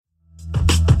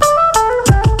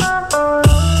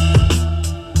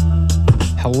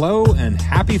Hello and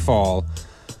happy fall.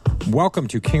 Welcome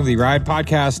to King of the Ride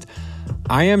podcast.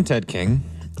 I am Ted King,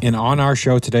 and on our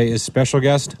show today is special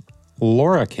guest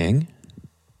Laura King,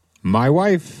 my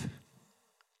wife.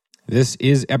 This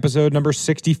is episode number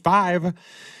 65,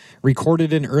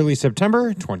 recorded in early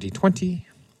September 2020.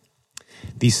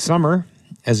 The summer,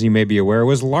 as you may be aware,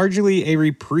 was largely a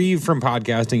reprieve from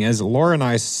podcasting as Laura and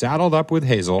I saddled up with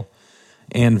Hazel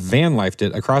and van lifed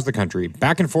it across the country,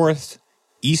 back and forth,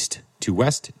 east to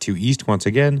west to east once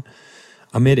again,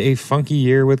 amid a funky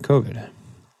year with COVID.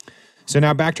 So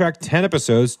now backtrack 10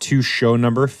 episodes to show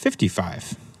number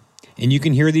 55, and you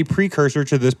can hear the precursor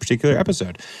to this particular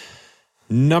episode.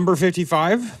 Number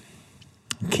 55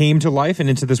 came to life and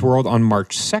into this world on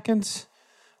March 2nd.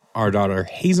 Our daughter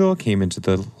Hazel came into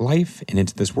the life and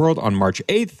into this world on March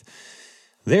 8th.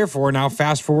 Therefore, now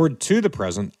fast forward to the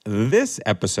present. This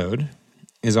episode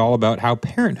is all about how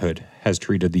parenthood has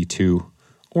treated the two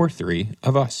or three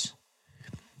of us.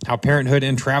 How parenthood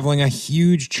and traveling a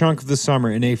huge chunk of the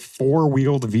summer in a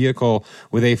four-wheeled vehicle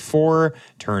with a 4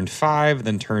 turned 5,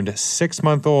 then turned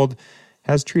 6-month-old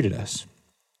has treated us.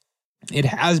 It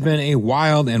has been a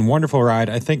wild and wonderful ride.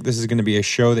 I think this is going to be a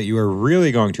show that you are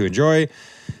really going to enjoy,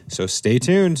 so stay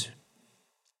tuned.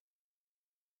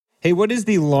 Hey, what is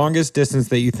the longest distance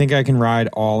that you think I can ride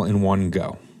all in one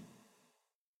go?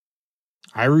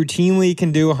 I routinely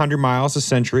can do 100 miles a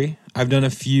century. I've done a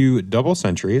few double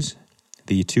centuries,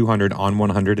 the 200 on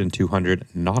 100 and 200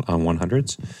 not on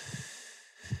 100s.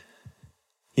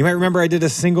 You might remember I did a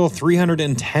single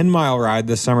 310-mile ride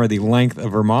this summer, the length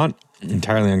of Vermont,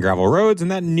 entirely on gravel roads,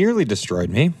 and that nearly destroyed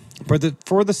me. But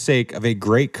for the sake of a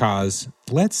great cause,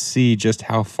 let's see just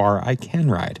how far I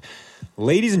can ride.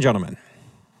 Ladies and gentlemen,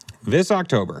 this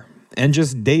October, and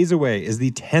just days away, is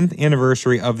the 10th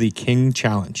anniversary of the King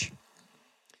Challenge.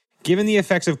 Given the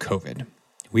effects of COVID,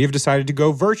 we have decided to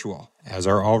go virtual, as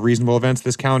are all reasonable events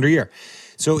this calendar year.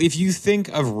 So if you think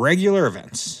of regular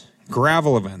events,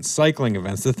 gravel events, cycling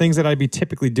events, the things that I'd be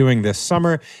typically doing this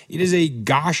summer, it is a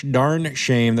gosh darn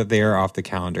shame that they are off the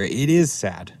calendar. It is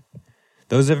sad.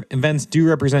 Those events do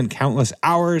represent countless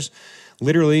hours,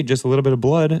 literally just a little bit of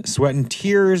blood, sweat, and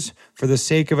tears for the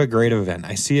sake of a great event.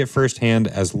 I see it firsthand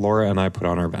as Laura and I put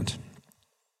on our event.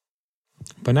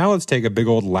 But now let's take a big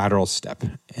old lateral step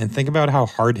and think about how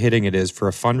hard-hitting it is for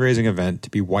a fundraising event to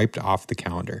be wiped off the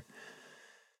calendar.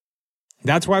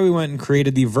 That's why we went and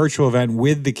created the virtual event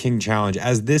with the King Challenge,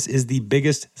 as this is the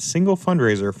biggest single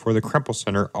fundraiser for the Krempel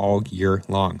Center all year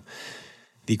long.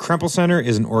 The Krempel Center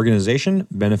is an organization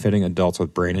benefiting adults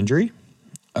with brain injury,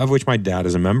 of which my dad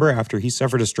is a member after he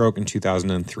suffered a stroke in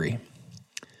 2003.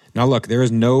 Now look, there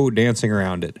is no dancing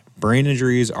around it. Brain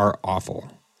injuries are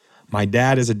awful. My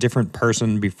dad is a different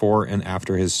person before and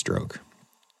after his stroke.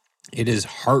 It is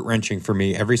heart-wrenching for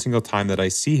me every single time that I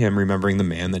see him remembering the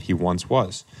man that he once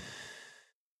was.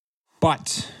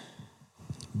 But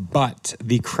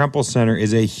the Krempel Center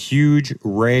is a huge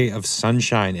ray of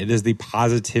sunshine. It is the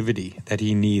positivity that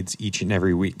he needs each and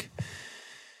every week.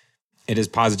 It is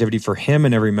positivity for him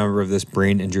and every member of this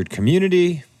brain-injured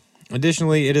community.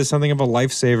 Additionally, it is something of a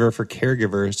lifesaver for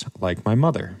caregivers like my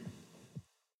mother.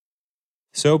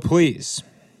 So please,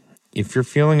 if you're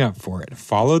feeling up for it,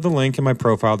 follow the link in my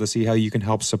profile to see how you can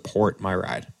help support my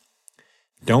ride.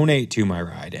 Donate to my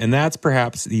ride. And that's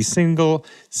perhaps the single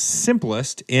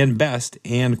simplest and best,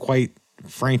 and quite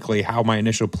frankly, how my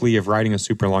initial plea of riding a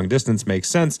super long distance makes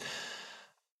sense.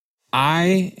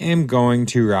 I am going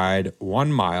to ride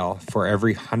 1 mile for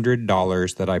every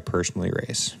 $100 that I personally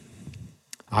raise.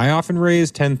 I often raise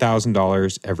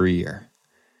 $10,000 every year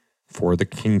for the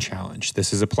King Challenge.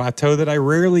 This is a plateau that I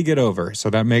rarely get over, so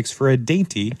that makes for a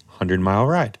dainty 100-mile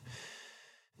ride.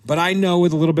 But I know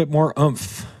with a little bit more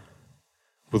oomph,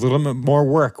 with a little bit more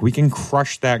work, we can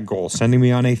crush that goal, sending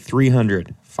me on a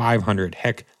 300, 500,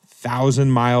 heck,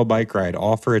 1,000-mile bike ride,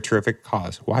 all for a terrific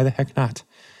cause. Why the heck not?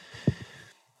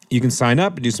 You can sign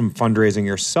up and do some fundraising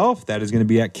yourself. That is going to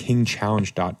be at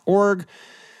kingchallenge.org.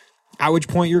 At which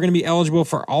point you're going to be eligible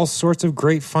for all sorts of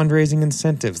great fundraising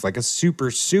incentives, like a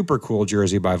super, super cool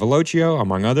jersey by Velocio,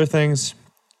 among other things.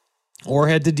 Or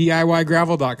head to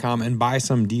DIYgravel.com and buy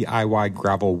some DIY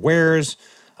gravel wares,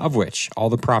 of which all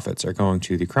the profits are going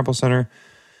to the Krempel Center.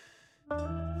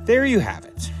 There you have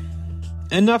it.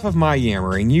 Enough of my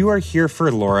yammering. You are here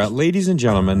for Laura. Ladies and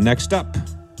gentlemen, next up,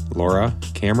 Laura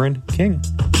Cameron King.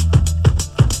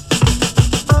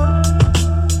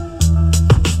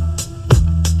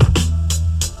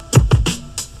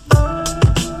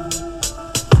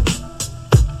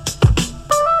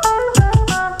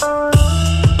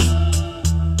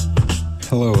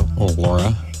 Hello,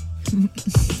 Laura.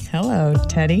 Hello,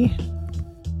 Teddy.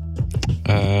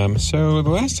 So the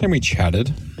last time we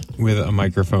chatted with a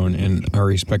microphone in our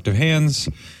respective hands,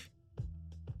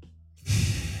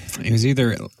 it was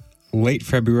either late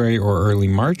February or early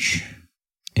March.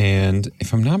 And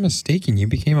if I'm not mistaken, you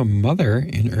became a mother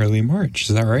in early March.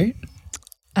 Is that right?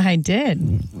 I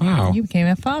did. Wow. You became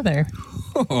a father.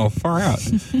 Oh, far out.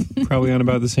 Probably on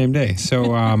about the same day.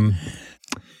 So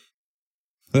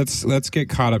let's get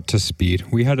caught up to speed.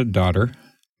 We had a daughter,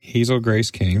 Hazel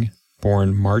Grace King,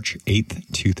 born March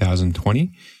 8th,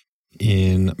 2020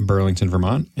 in Burlington,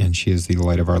 Vermont, and she is the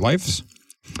light of our lives.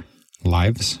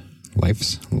 Lives.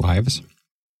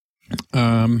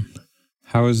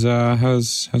 How's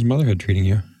motherhood treating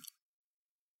you?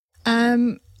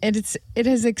 It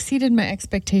has exceeded my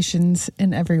expectations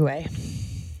in every way.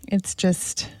 It's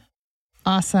just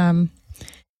awesome,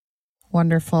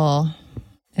 wonderful,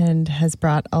 and has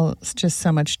brought just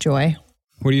so much joy.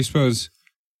 What do you suppose?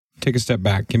 Take a step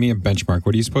back. Give me a benchmark.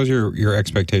 What do you suppose your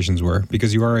expectations were?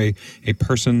 Because you are a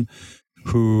person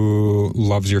who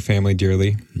loves your family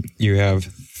dearly. You have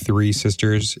 3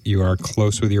 sisters. You are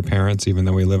close with your parents, even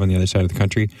though we live on the other side of the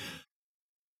country.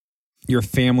 You're a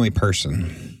family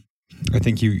person. I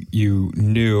think you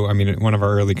knew, I mean, one of our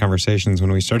early conversations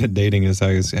when we started dating is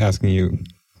I was asking you,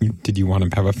 did you want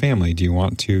to have a family? Do you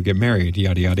want to get married?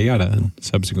 Yada, yada, yada. And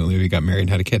subsequently we got married and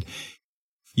had a kid.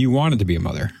 You wanted to be a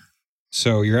mother.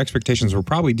 So your expectations were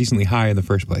probably decently high in the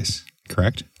first place,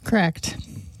 correct? Correct.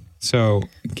 So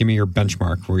give me your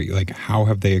benchmark. How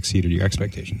have they exceeded your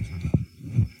expectations?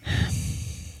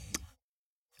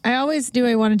 I always knew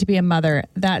I wanted to be a mother.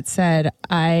 That said,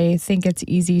 I think it's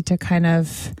easy to kind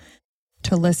of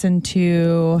to listen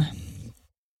to,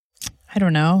 I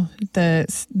don't know,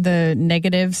 the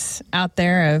negatives out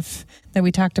there of that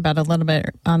we talked about a little bit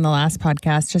on the last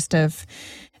podcast, just of,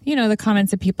 the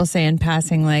comments that people say in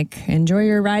passing, like, enjoy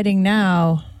your riding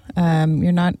now.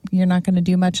 You're not going to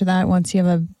do much of that once you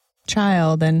have a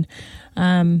child. And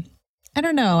I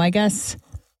don't know, I guess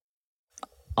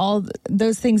all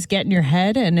those things get in your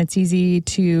head, and it's easy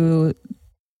to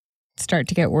start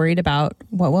to get worried about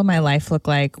what will my life look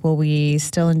like? Will we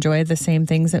still enjoy the same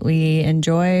things that we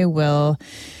enjoy?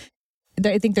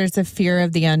 I think there's a fear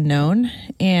of the unknown.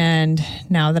 And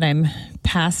now that I'm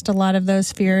past a lot of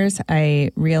those fears, I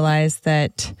realize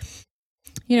that,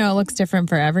 it looks different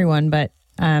for everyone, but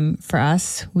for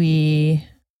us,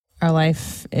 our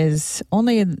life is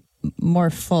only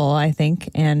more full, I think.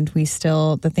 And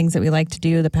the things that we like to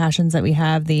do, the passions that we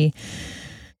have, the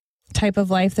type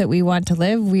of life that we want to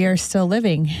live, we are still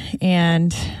living.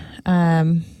 And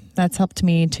that's helped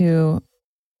me to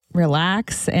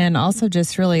relax and also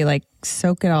just really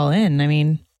soak it all in. I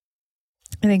mean,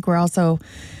 I think we're also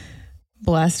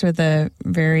blessed with a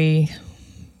very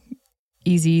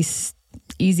easy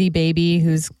baby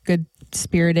who's good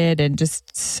spirited and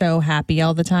just so happy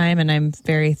all the time. And I'm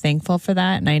very thankful for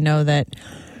that. And I know that,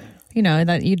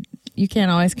 that you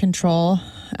can't always control,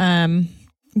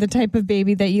 the type of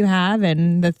baby that you have,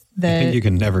 and I think you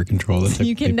can never control the type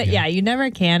you can, of baby. Yeah, you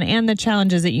never can, and the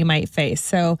challenges that you might face.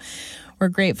 So we're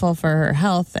grateful for her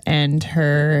health and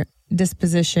her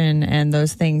disposition, and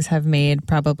those things have made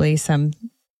probably some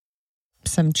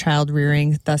child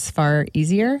rearing thus far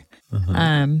easier.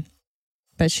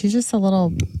 But she's just a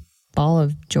little ball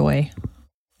of joy.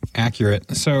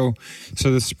 Accurate. So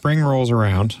the spring rolls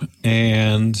around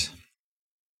and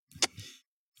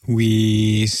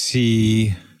we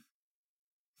see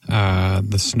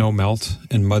the snow melt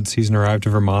and mud season arrive to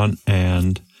Vermont,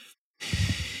 and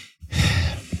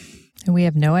we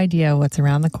have no idea what's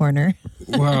around the corner.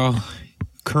 Well,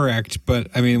 correct. But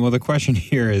I mean, the question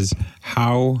here is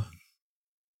how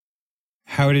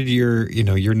did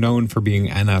you're known for being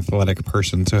an athletic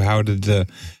person. So how did the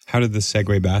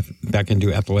segue back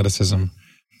into athleticism?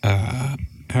 How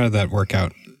did that work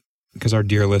out? Because our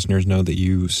dear listeners know that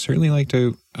you certainly like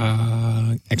to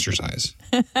exercise.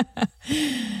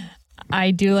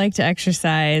 I do like to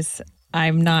exercise.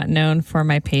 I'm not known for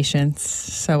my patience,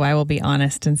 so I will be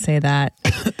honest and say that.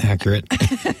 Accurate.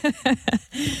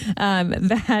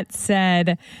 That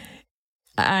said,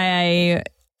 I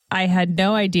had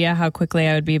no idea how quickly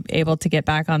I would be able to get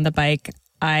back on the bike.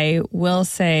 I will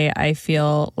say I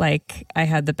feel like I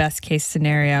had the best case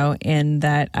scenario in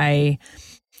that I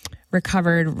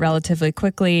recovered relatively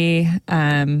quickly,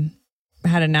 had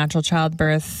a natural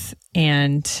childbirth,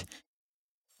 and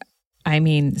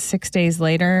 6 days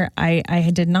later,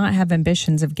 I did not have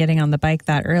ambitions of getting on the bike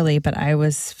that early, but I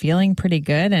was feeling pretty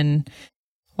good and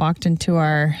walked into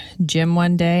our gym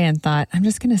one day and thought, I'm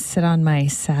just going to sit on my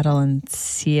saddle and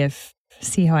see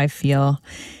how I feel.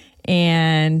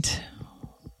 And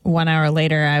 1 hour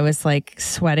later, I was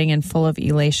sweating and full of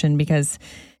elation because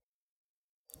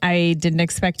I didn't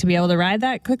expect to be able to ride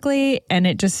that quickly. And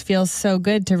it just feels so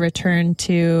good to return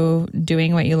to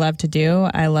doing what you love to do.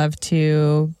 I love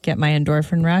to get my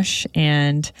endorphin rush.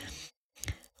 And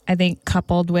I think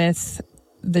coupled with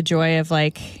the joy of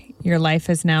like your life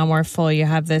is now more full, you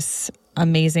have this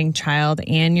amazing child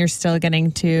and you're still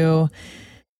getting to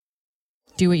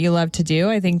do what you love to do.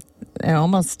 I think there's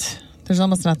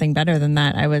almost nothing better than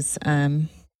that. I was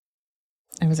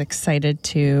excited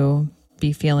to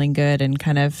be feeling good and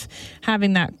kind of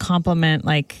having that complement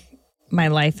like my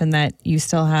life, and that you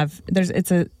still have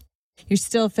you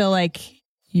still feel like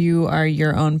you are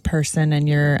your own person, and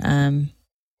you're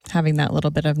having that little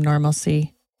bit of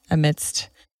normalcy amidst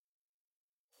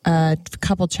a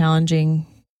couple challenging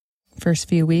first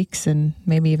few weeks and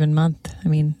maybe even month. I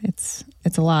mean, it's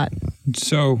a lot.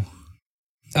 So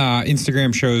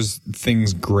Instagram shows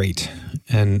things great,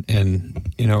 and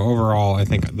overall I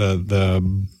think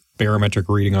the barometric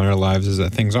reading on our lives is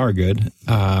that things are good,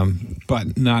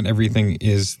 but not everything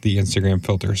is the Instagram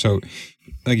filter. So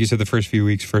like you said, the first few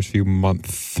weeks, first few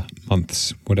months,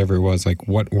 whatever it was, like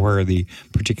what were the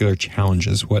particular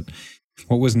challenges? What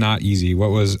was not easy? What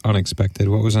was unexpected?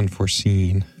 What was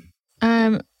unforeseen?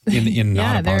 In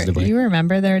not a positive way. You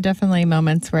remember there are definitely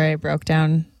moments where I broke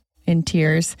down in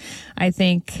tears. I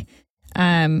think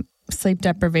sleep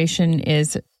deprivation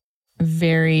is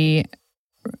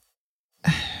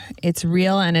it's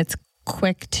real, and it's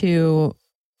quick to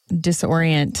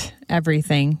disorient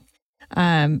everything.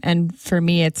 And for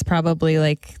me, it's probably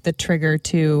like the trigger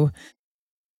to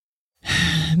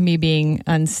me being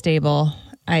unstable.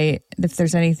 If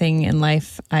there's anything in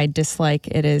life I dislike,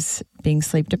 it is being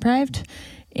sleep deprived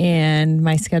and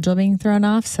my schedule being thrown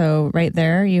off. So right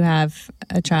there, you have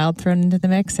a child thrown into the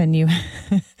mix, and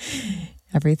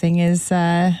everything is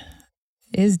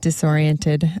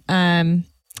disoriented.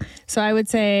 So I would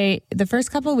say the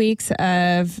first couple of weeks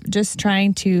of just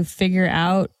trying to figure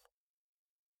out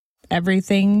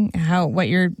everything, how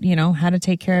to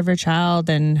take care of your child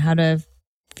and how to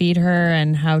feed her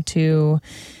and how to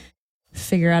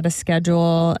figure out a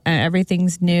schedule.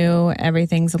 Everything's new.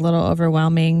 Everything's a little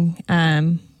overwhelming.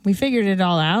 We figured it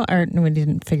all out, or we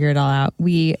didn't figure it all out.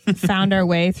 We found our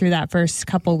way through that first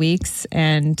couple weeks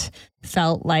and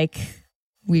felt like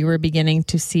we were beginning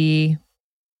to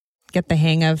get the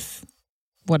hang of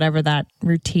whatever that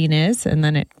routine is. And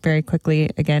then it very quickly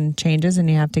again changes, and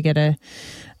you have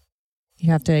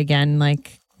to again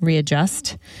like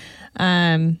readjust.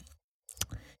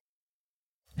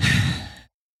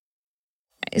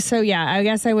 So yeah, I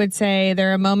guess I would say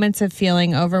there are moments of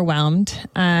feeling overwhelmed.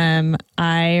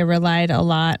 I relied a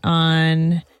lot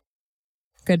on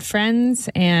good friends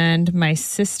and my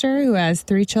sister, who has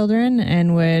 3 children,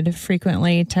 and would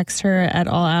frequently text her at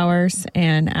all hours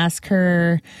and ask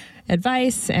her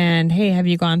advice and, hey, have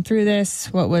you gone through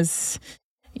this? What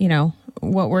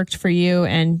worked for you?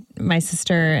 And my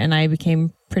sister and I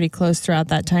became pretty close throughout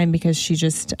that time because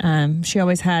she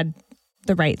always had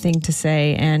the right thing to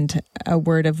say and a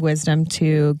word of wisdom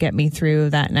to get me through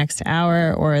that next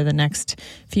hour or the next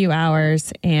few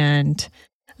hours. And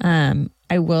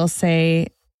I will say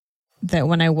that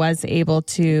when I was able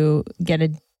to get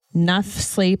enough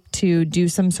sleep to do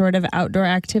some sort of outdoor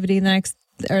activity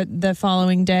the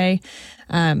following day,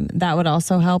 that would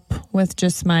also help with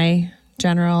just my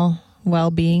general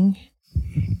well-being.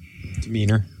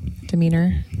 Demeanor.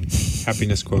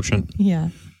 Happiness quotient. Yeah.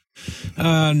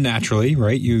 Naturally,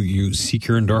 right? You seek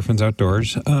your endorphins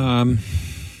outdoors.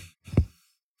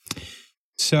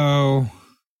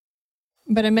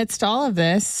 But amidst all of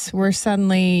this, we're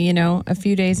suddenly, a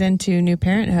few days into new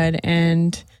parenthood,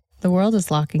 and the world is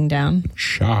locking down.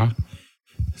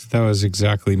 That was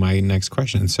exactly my next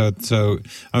question. So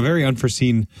a very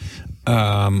unforeseen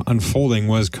unfolding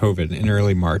was COVID in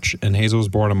early March, and Hazel was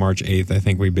born on March 8th. I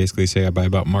think we basically say by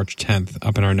about March 10th,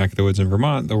 up in our neck of the woods in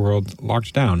Vermont, the world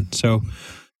locked down. So,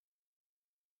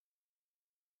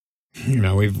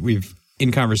 we've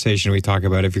in conversation, we talk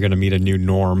about if you're going to meet a new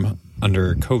norm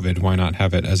under COVID, why not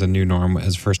have it as a new norm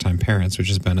as first-time parents, which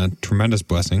has been a tremendous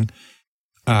blessing.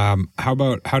 How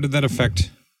did that affect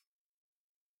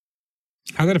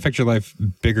your life,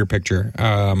 bigger picture?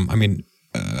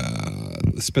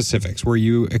 Specifics. Were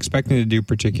you expecting to do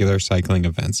particular cycling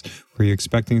events? Were you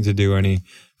expecting to do any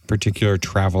particular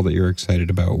travel that you're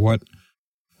excited about?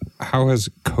 How has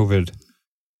COVID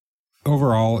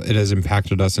overall, it has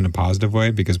impacted us in a positive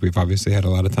way because we've obviously had a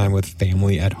lot of time with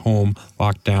family at home,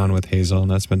 locked down with Hazel,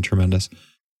 and that's been tremendous.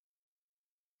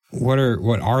 What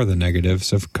are the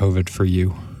negatives of COVID for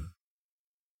you?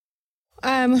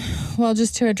 Well,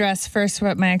 just to address first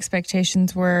what my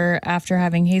expectations were after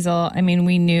having Hazel. I mean,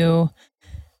 we knew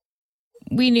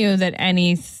we knew that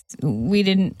we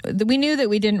knew that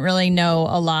we didn't really know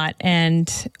a lot,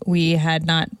 and we had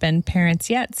not been parents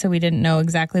yet, so we didn't know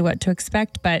exactly what to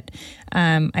expect. But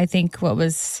I think what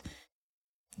was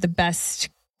the best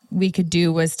we could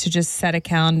do was to just set a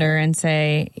calendar and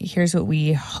say, here's what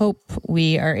we hope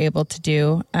we are able to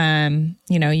do.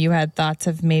 You had thoughts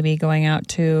of maybe going out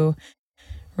to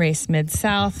race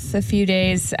Mid-South a few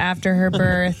days after her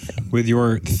birth. With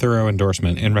your thorough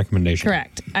endorsement and recommendation.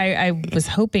 Correct. I was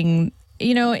hoping,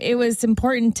 it was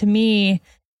important to me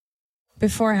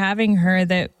before having her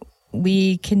that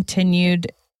we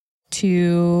continued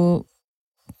to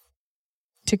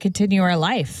continue our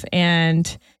life.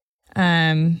 And,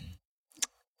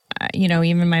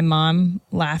 even my mom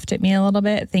laughed at me a little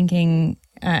bit, thinking,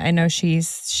 I know she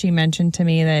mentioned to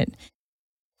me that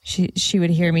she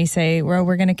would hear me say, well,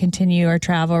 we're going to continue our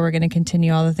travel. We're going to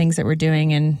continue all the things that we're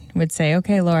doing, and would say,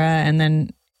 okay, Laura. And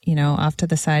then, off to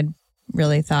the side,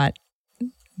 really thought,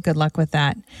 good luck with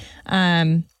that.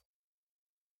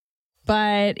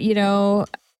 But,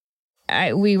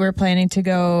 we were planning to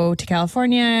go to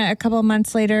California a couple of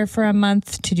months later for a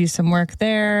month to do some work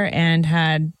there, and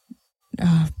had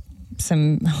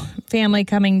some family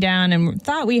coming down, and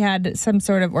thought we had some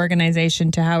sort of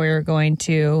organization to how we were going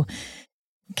to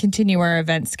continue our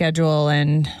event schedule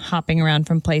and hopping around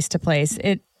from place to place.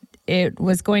 It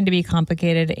was going to be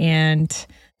complicated and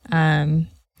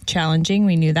challenging.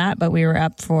 We knew that, but we were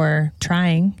up for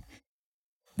trying.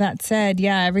 That said,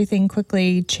 everything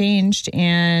quickly changed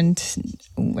and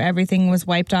everything was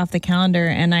wiped off the calendar.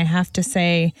 And I have to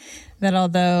say that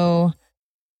although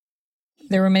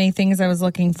there were many things I was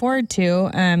looking forward to,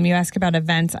 you ask about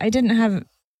events, I didn't have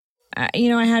I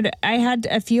had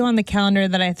a few on the calendar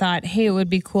that I thought, hey, it would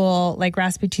be cool. Like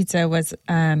Rasputitsa was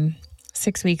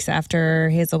 6 weeks after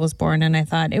Hazel was born, and I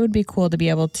thought it would be cool to be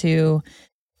able to,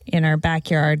 in our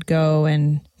backyard, go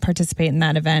and participate in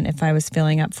that event if I was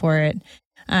feeling up for it.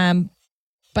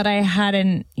 But I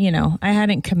hadn't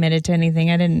committed to anything.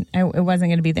 It wasn't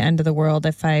going to be the end of the world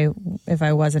if I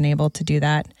wasn't able to do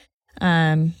that.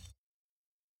 And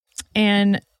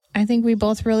I think we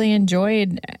both really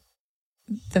enjoyed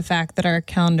the fact that our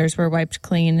calendars were wiped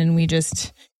clean, and we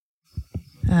just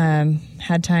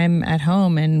had time at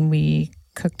home, and we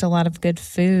cooked a lot of good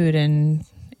food and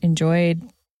enjoyed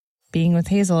being with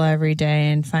Hazel every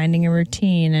day and finding a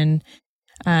routine. And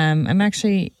I'm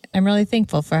really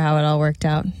thankful for how it all worked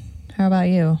out. How about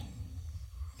you?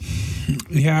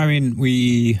 Yeah, I mean,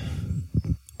 we've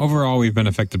been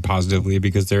affected positively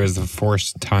because there is the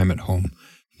forced time at home.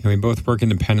 We both work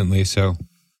independently, so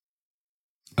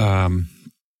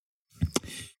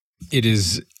it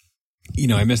is,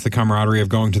 I miss the camaraderie of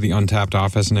going to the Untapped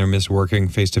office, and I miss working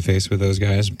face to face with those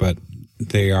guys, but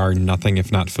they are nothing if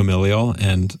not familial.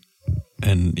 And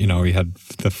we had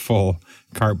the full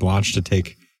carte blanche to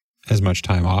take as much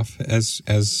time off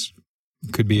as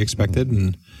could be expected.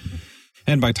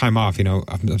 And by time off,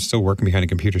 I'm still working behind a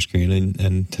computer screen,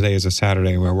 and today is a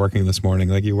Saturday. We're working this morning.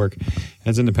 Like, you work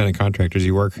as independent contractors,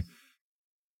 you work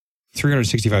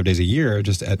 365 days a year,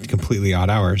 just at completely odd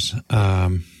hours.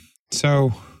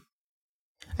 So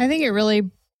I think it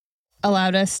really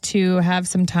allowed us to have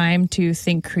some time to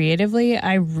think creatively.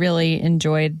 I really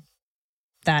enjoyed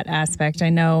that aspect. I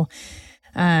know,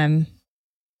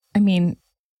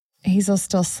 Hazel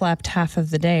still slept half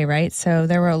of the day, right? So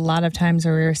there were a lot of times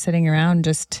where we were sitting around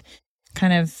just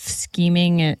kind of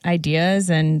scheming at ideas,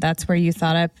 and that's where you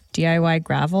thought up DIY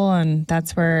Gravel, and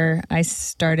that's where I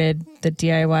started the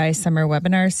DIY summer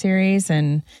webinar series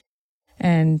and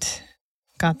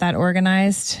got that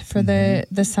organized for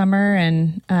the summer,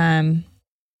 and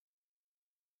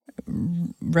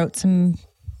wrote some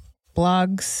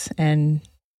blogs, and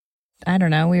I don't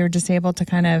know, we were just able to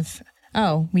kind of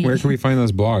where can we find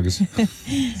those blogs?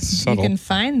 You can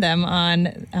find them on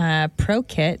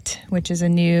ProKit, which is a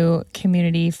new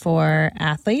community for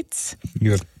athletes.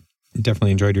 You have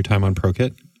definitely enjoyed your time on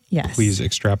ProKit. Yes. Please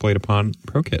extrapolate upon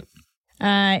ProKit.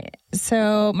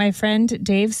 So my friend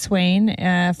Dave Swain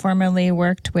formerly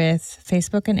worked with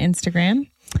Facebook and Instagram.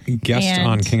 Guest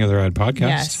on King of the Ride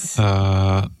podcast.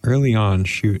 Yes. Early on,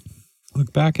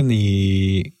 look back in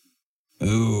the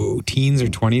teens or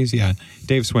 20s. Yeah.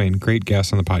 Dave Swain, great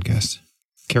guest on the podcast.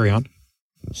 Carry on.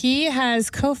 He has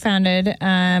co-founded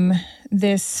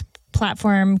this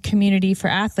platform community for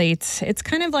athletes. It's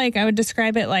kind of like, I would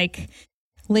describe it like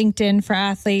LinkedIn for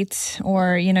athletes,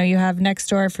 or, you have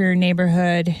Nextdoor for your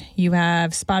neighborhood. You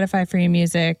have Spotify for your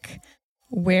music.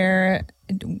 Where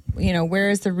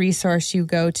is the resource you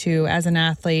go to as an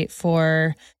athlete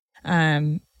for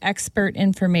expert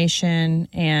information,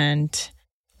 and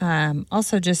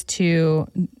also just to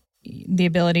the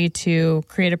ability to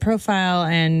create a profile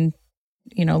and,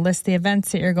 list the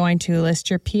events that you're going to, list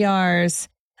your PRs.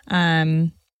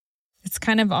 It's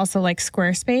kind of also like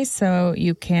Squarespace. So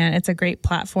it's a great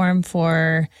platform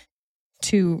to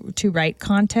write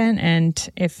content. And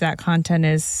if that content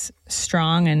is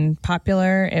strong and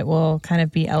popular, it will kind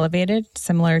of be elevated,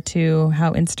 similar to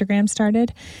how Instagram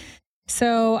started.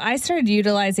 So I started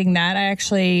utilizing that. I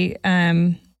actually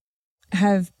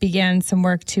have began some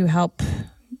work to help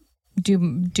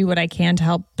do what I can to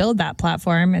help build that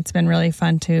platform. It's been really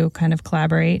fun to kind of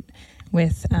collaborate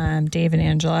with Dave and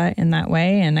Angela in that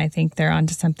way. And I think they're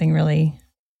onto something really,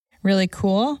 really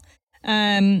cool.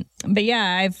 But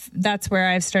yeah, that's where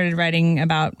I've started writing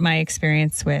about my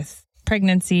experience with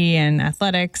pregnancy and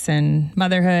athletics and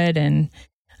motherhood and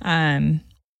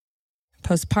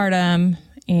postpartum.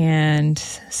 And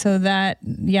so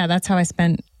that's how I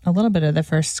spent a little bit of the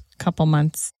first couple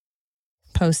months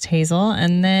post Hazel.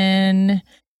 And then,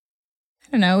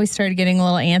 I don't know, we started getting a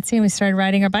little antsy and we started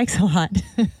riding our bikes a lot.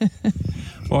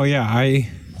 Well, yeah,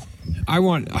 I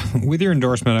want, with your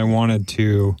endorsement,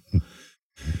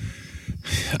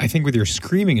 I think with your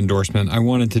screaming endorsement, I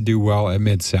wanted to do well at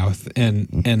Mid-South.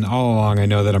 And all along, I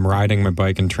know that I'm riding my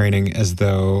bike and training as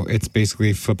though it's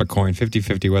basically flip a coin,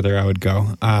 50-50, whether I would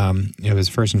go. It was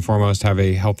first and foremost, have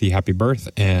a healthy, happy birth.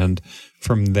 And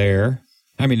from there,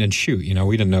 and shoot,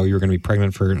 we didn't know you were going to be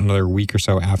pregnant for another week or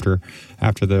so after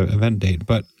the event date.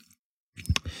 But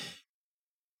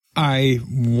I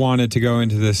wanted to go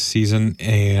into this season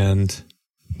and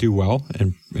do well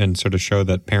and sort of show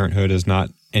that parenthood is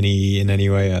not in any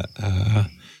way a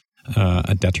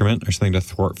detriment or something to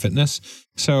thwart fitness.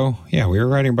 So yeah, we were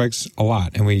riding bikes a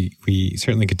lot, and we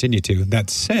certainly continue to. That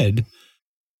said,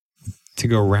 to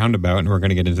go roundabout, and we're going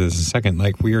to get into this in a second,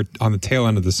 like we are on the tail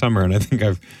end of the summer, and I think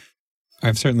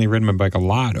I've certainly ridden my bike a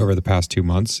lot over the past 2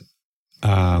 months.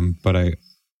 But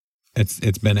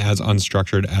it's been as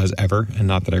unstructured as ever, and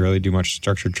not that I really do much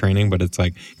structured training, but it's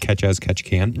like catch as catch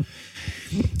can,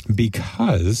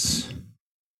 because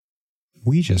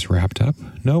we just wrapped up.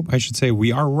 Nope, I should say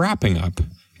we are wrapping up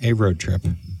a road trip.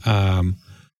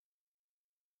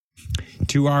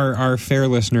 To our fair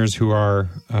listeners who are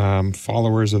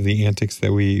followers of the antics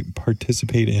that we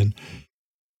participate in,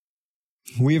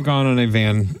 we have gone on a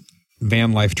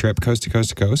van life trip, coast to coast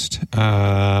to coast.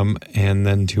 And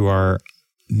then to our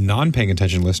non-paying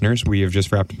attention listeners, we have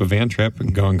just wrapped up a van trip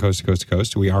going coast to coast to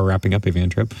coast. We are wrapping up a van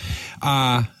trip.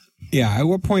 Yeah. At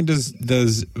what point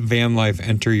does van life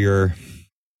enter your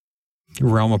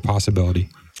realm of possibility?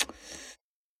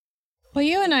 Well,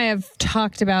 you and I have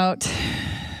talked about,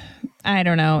 I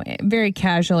don't know, very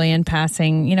casually in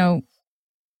passing,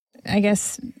 I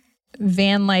guess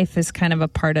van life is kind of a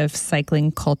part of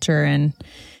cycling culture, and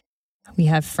we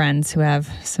have friends who have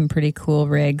some pretty cool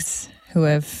rigs who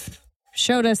have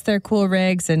showed us their cool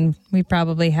rigs, and we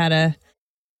probably had a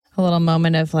little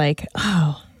moment of like,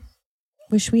 oh,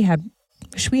 wish we had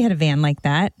a van like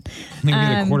that. I think we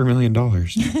had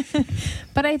 $250,000.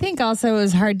 But I think also it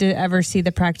was hard to ever see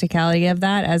the practicality of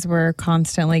that, as we're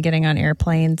constantly getting on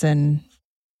airplanes and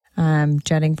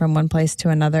jetting from one place to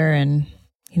another. And,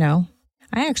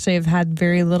 I actually have had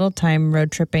very little time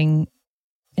road tripping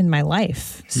in my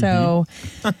life. So,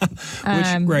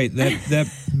 Right. That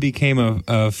became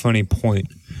a funny point.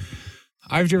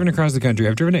 I've driven across the country.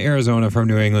 I've driven to Arizona from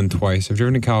New England twice. I've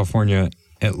driven to California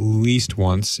at least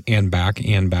once and back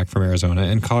from Arizona,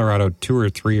 and Colorado 2 or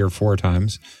 3 or 4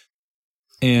 times,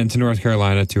 and to North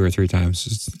Carolina 2 or 3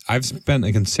 times. I've spent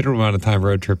a considerable amount of time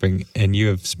road tripping, and you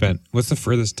have spent, what's the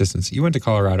furthest distance? You went to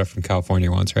Colorado from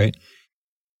California once, right?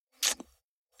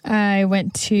 I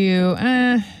went to,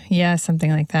 something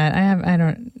like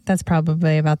that. That's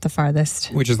probably about the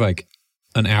farthest. Which is like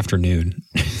an afternoon.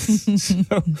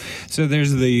 So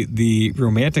there's the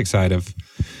romanticized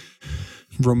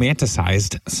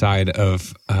side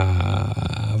of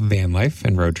van life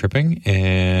and road tripping,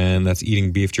 and that's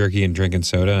eating beef jerky and drinking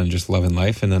soda and just loving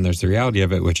life. And then there's the reality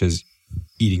of it, which is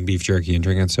eating beef jerky and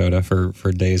drinking soda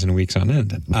for days and weeks on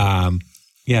end.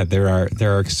 Yeah, there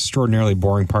are extraordinarily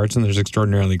boring parts, and there's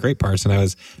extraordinarily great parts.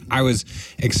 And I was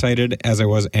excited as I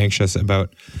was anxious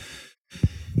about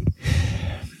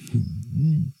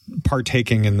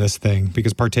partaking in this thing,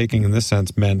 because partaking in this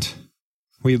sense meant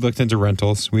we looked into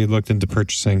rentals, we looked into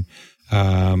purchasing,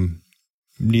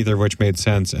 neither of which made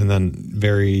sense. And then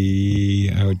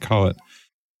I would call it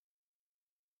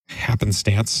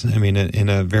happenstance. I mean, in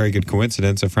a very good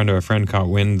coincidence, a friend of a friend caught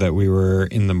wind that we were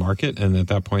in the market, and at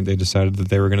that point they decided that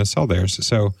they were going to sell theirs.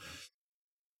 So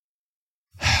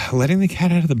letting the cat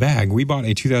out of the bag, we bought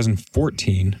a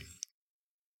 2014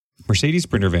 Mercedes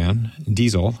Sprinter van,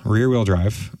 diesel, rear-wheel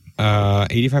drive,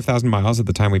 85,000 miles at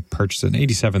the time we purchased it, and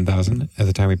 87,000 at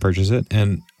the time we purchased it,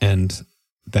 and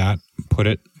that put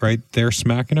it right there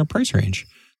smack in our price range.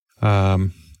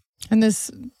 And this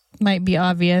might be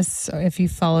obvious if you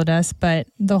followed us, but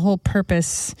the whole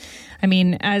purpose, I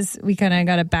mean, as we kind of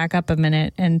got to back up a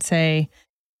minute and say,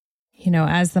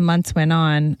 as the months went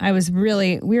on,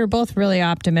 we were both really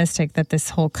optimistic that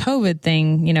this whole COVID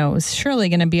thing, was surely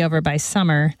going to be over by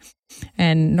summer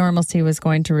and normalcy was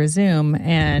going to resume.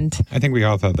 And I think we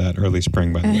all thought that early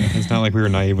spring, by the way. It's not like we were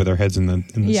naive with our heads in the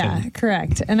yeah, sand.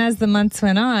 Correct. And as the months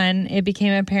went on, it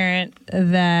became apparent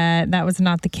that was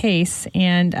not the case.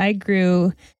 And I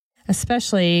grew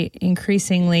especially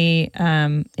increasingly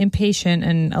impatient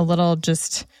and a little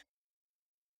just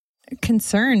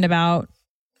concerned about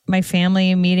my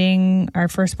family meeting our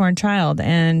firstborn child.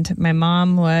 And my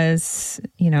mom was,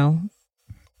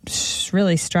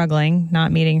 really struggling,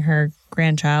 not meeting her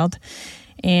grandchild.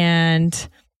 And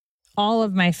all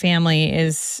of my family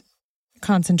is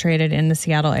concentrated in the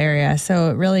Seattle area.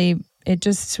 So it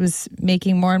just was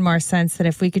making more and more sense that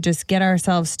if we could just get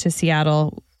ourselves to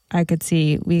Seattle, I could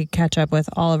see we could catch up with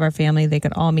all of our family. They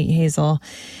could all meet Hazel.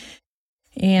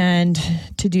 And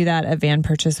to do that, a van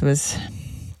purchase was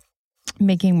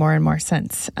making more and more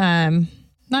sense.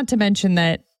 Not to mention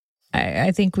that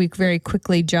I think we very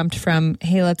quickly jumped from,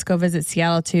 hey, let's go visit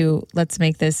Seattle to let's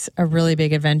make this a really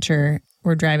big adventure.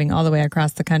 We're driving all the way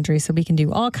across the country so we can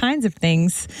do all kinds of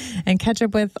things and catch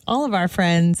up with all of our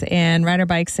friends and ride our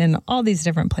bikes in all these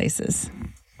different places.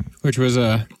 Which was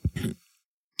that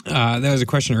was a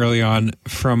question early on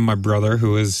from my brother,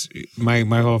 who is my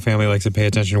whole family likes to pay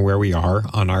attention to where we are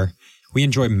we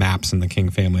enjoy maps in the King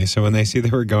family. So when they see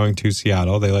that we're going to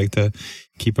Seattle, they like to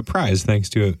keep apprised thanks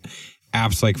to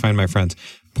apps like Find My Friends.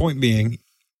 Point being,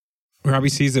 Robbie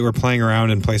sees that we're playing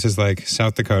around in places like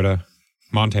South Dakota,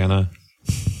 Montana,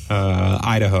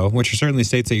 Idaho, which are certainly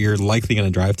states that you're likely going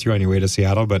to drive through on your way to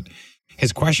Seattle. But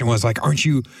his question was like, aren't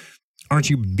you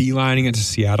beelining it to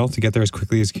Seattle to get there as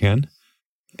quickly as you can?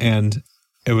 And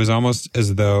it was almost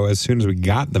as though as soon as we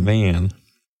got the van,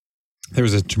 there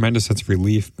was a tremendous sense of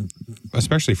relief,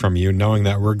 especially from you, knowing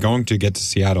that we're going to get to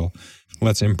Seattle.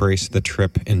 Let's embrace the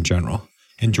trip in general.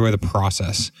 Enjoy the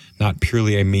process, not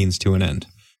purely a means to an end.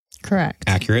 Correct.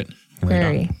 Accurate?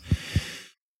 Very.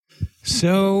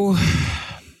 So,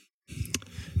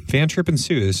 van trip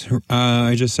ensues.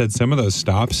 I just said some of those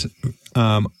stops.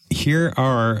 Here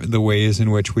are the ways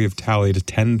in which we have tallied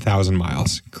 10,000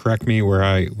 miles. Correct me where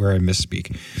I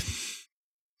misspeak.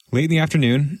 Late in the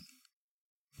afternoon,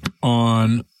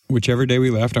 on whichever day we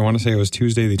left, I want to say it was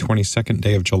Tuesday, the 22nd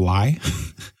day of July.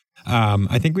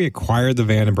 I think we acquired the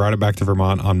van and brought it back to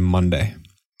Vermont on Monday,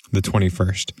 the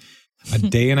 21st. A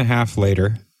day and a half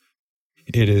later,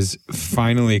 it is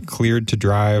finally cleared to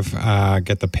drive,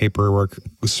 get the paperwork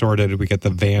sorted, we get the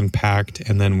van packed,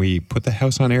 and then we put the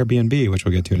house on Airbnb, which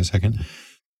we'll get to in a second.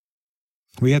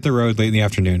 We hit the road late in the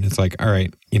afternoon. It's like, all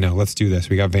right, let's do this.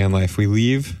 We got van life. We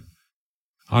leave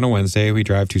on a Wednesday. We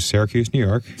drive to Syracuse, New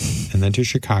York, and then to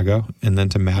Chicago, and then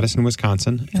to Madison,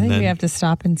 Wisconsin. I think we have to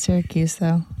stop in Syracuse,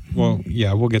 though. Well,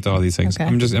 yeah, we'll get to all these things. Okay.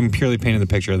 I'm purely painting the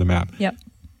picture of the map. Yep.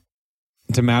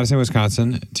 To Madison,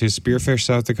 Wisconsin, to Spearfish,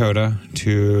 South Dakota,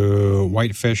 to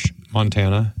Whitefish,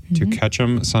 Montana, to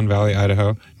Ketchum, Sun Valley,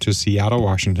 Idaho, to Seattle,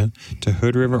 Washington, to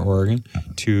Hood River, Oregon,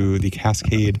 to the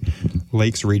Cascade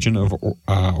Lakes region of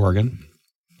Oregon,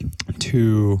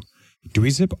 do we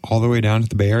zip all the way down to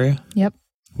the Bay Area? Yep.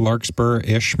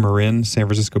 Larkspur-ish, Marin, San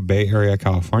Francisco Bay Area,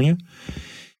 California,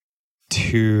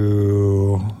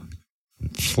 to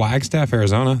Flagstaff,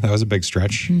 Arizona. That was a big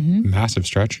stretch, massive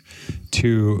stretch.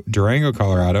 To Durango,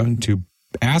 Colorado, to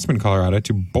Aspen, Colorado,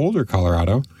 to Boulder,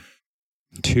 Colorado,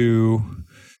 to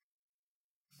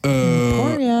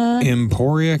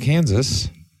Emporia, Kansas,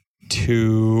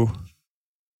 to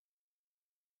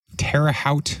Terre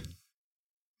Haute,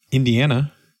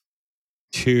 Indiana,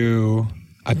 to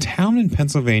a town in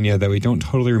Pennsylvania that we don't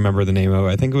totally remember the name of.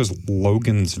 I think it was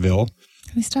Logansville.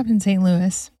 We stopped in St.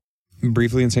 Louis.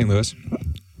 Briefly in St. Louis.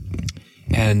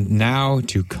 And now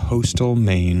to coastal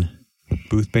Maine,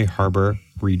 Boothbay Harbor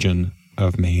region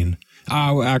of Maine.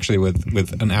 Actually,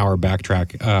 with an hour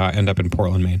backtrack, end up in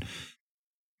Portland, Maine.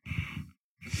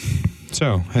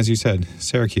 So, as you said,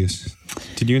 Syracuse.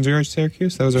 Did you enjoy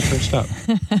Syracuse? That was our first stop.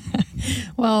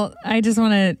 Well, I just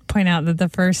want to point out that the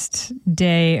first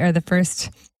day or the first,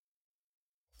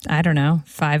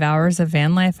 5 hours of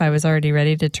van life, I was already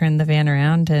ready to turn the van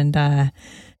around and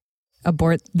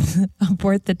abort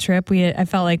the trip. I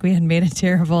felt like we had made a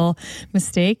terrible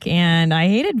mistake and I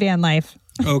hated van life.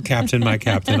 Oh, Captain, my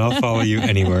captain, I'll follow you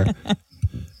anywhere.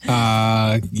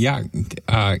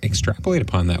 Extrapolate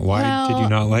upon that. Why did you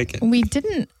not like it? We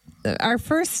didn't. Our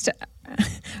first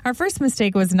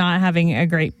mistake was not having a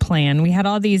great plan. We had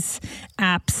all these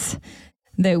apps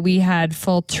that we had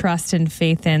full trust and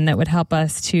faith in that would help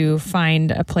us to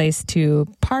find a place to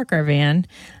park our van,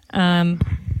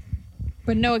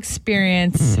 but no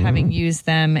experience having used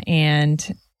them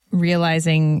and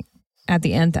realizing at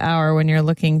the nth hour when you're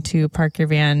looking to park your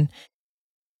van,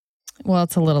 well,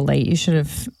 it's a little late. You should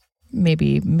have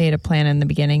maybe made a plan in the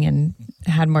beginning and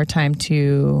had more time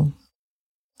to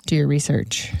do your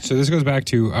research. So this goes back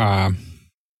to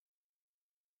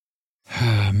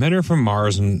men are from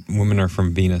Mars and women are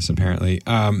from Venus, apparently.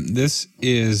 This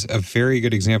is a very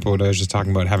good example of what I was just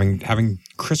talking about, having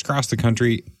crisscrossed the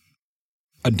country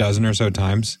a dozen or so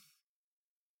times.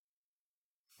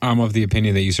 I'm of the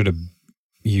opinion that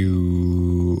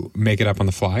you make it up on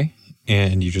the fly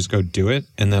and you just go do it.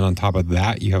 And then on top of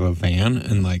that, you have a van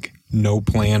and like no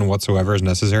plan whatsoever is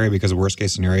necessary because of worst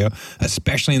case scenario,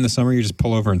 especially in the summer, you just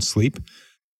pull over and sleep.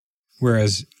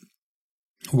 Whereas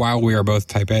while we are both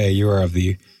type A, you are of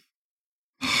the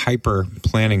hyper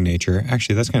planning nature.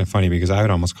 Actually, that's kind of funny because I would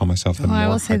almost call myself the more I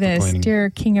will say this, dear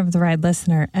King of the Ride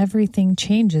listener, everything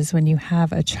changes when you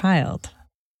have a child.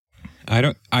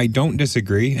 I don't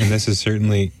disagree, and this is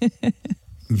certainly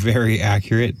very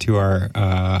accurate to our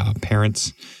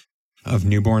parents of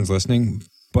newborns listening,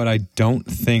 but I don't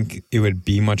think it would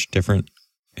be much different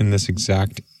in this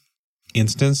exact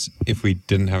instance if we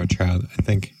didn't have a child. I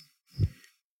think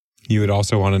you would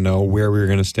also want to know where we were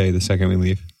going to stay the second we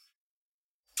leave.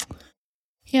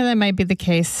 Yeah, that might be the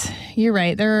case. You're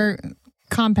right. There are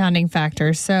compounding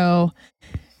factors. So,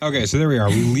 okay, so there we are.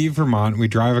 We leave Vermont. We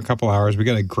drive a couple hours. We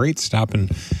got a great stop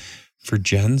for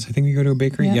Jen's. I think we go to a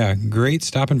bakery. Yep. Yeah, great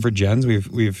stopping for Jen's.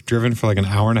 We've driven for like an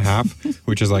hour and a half,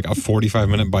 which is like a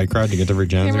 45-minute bike ride to get to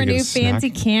Virginia's. Our new fancy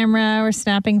camera. We're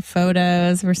snapping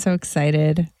photos. We're so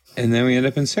excited. And then we end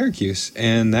up in Syracuse,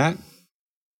 and that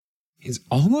is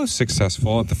almost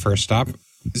successful at the first stop.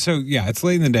 So yeah, it's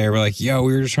late in the day. We're like, we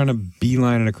were just trying to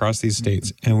beeline it across these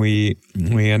states, and we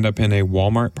end up in a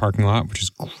Walmart parking lot, which is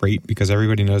great because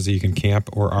everybody knows that you can camp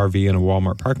or RV in a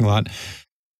Walmart parking lot,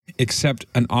 except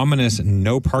an ominous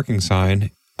no parking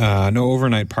sign, no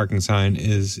overnight parking sign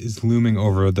is looming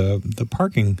over the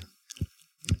parking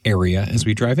area as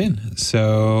we drive in.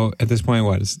 So at this point,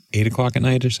 it's 8:00 at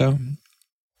night or so?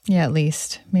 Yeah, at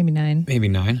least maybe 9. Maybe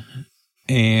 9.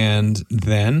 And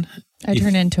then I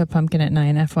turn into a pumpkin at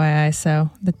 9, FYI.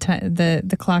 So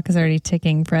the clock is already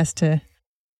ticking for us to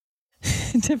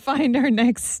find our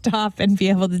next stop and be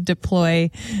able to deploy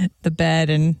the bed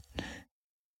and,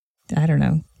 I don't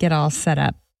know, get all set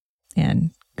up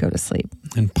and go to sleep.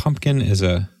 And pumpkin is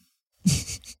a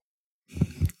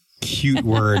cute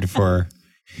word for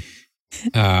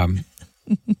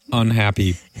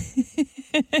unhappy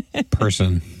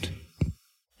person.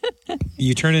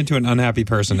 You turn into an unhappy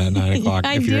person at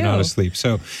 9:00 if you're not asleep.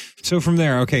 So from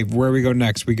there, okay, where we go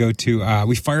next? We go to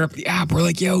we fire up the app. We're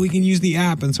like, we can use the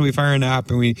app, and so we fire an app,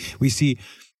 and we see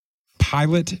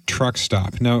Pilot Truck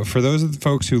Stop. Now, for those of the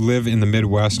folks who live in the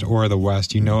Midwest or the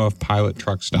West, you know of Pilot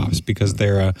Truck Stops because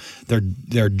they're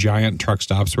giant truck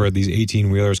stops where these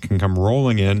 18-wheelers can come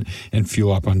rolling in and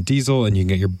fuel up on diesel, and you can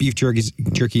get your beef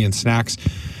jerky and snacks.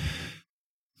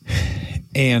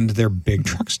 And they're big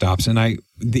truck stops. And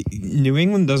New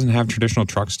England doesn't have traditional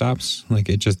truck stops. Like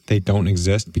they don't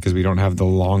exist because we don't have the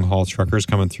long haul truckers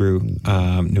coming through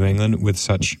New England with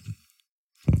such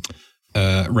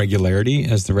regularity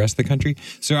as the rest of the country.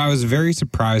 So I was very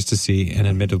surprised to see, and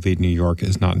admittedly New York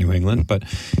is not New England, but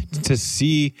to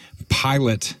see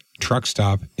Pilot Truck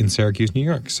Stop in Syracuse, New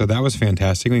York. So that was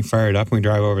fantastic. We fire it up and we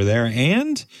drive over there.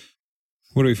 And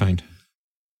what do we find?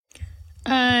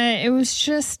 It was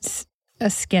just a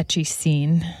sketchy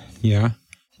scene. Yeah.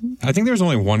 I think there was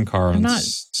only one car on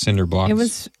cinder blocks. It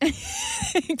was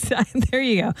exactly. There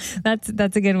you go.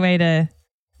 That's a good way to.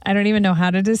 I don't even know how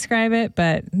to describe it,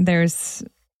 but there's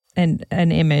an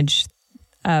image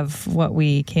of what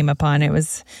we came upon. It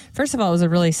was, first of all, it was a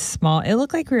really small. It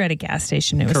looked like we were at a gas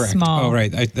station. It was correct. Small. Oh,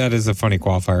 right. That is a funny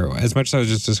qualifier. As much as I was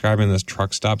just describing this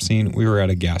truck stop scene, we were at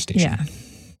a gas station.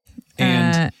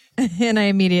 Yeah. And I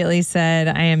immediately said,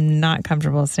 I am not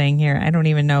comfortable staying here. I don't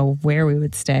even know where we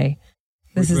would stay.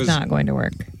 This is not going to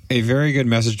work. A very good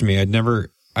message to me.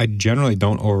 I generally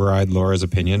don't override Laura's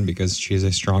opinion because she's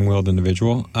a strong-willed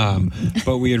individual.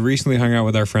 But we had recently hung out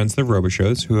with our friends, the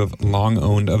Robichauds, who have long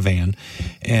owned a van.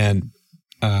 And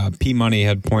P Money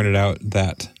had pointed out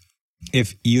that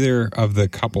if either of the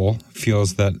couple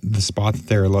feels that the spot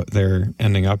that they're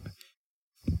ending up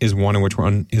is one in which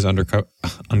one is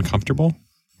uncomfortable,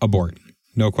 abort.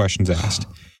 no questions asked.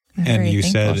 I'm And very you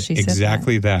thankful said she said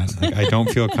exactly that. Like, I don't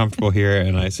feel comfortable here.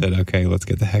 And I said, okay, let's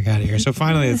get the heck out of here. So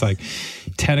finally, it's like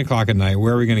 10 o'clock at night.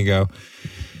 Where are we going to go?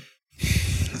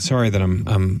 Sorry that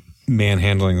I'm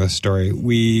manhandling this story.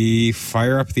 We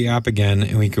fire up the app again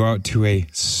and we go out to a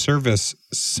service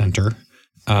center.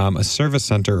 A service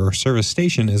center or service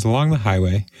station is along the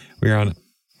highway. We're on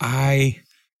I-90.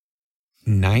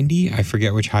 I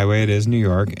forget which highway it is, New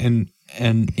York. And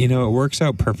you know, it works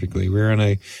out perfectly. We're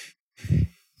on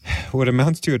what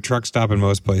amounts to a truck stop in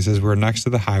most places. We're next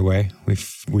to the highway.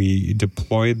 We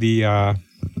deployed the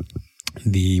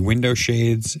window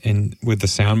shades, and with the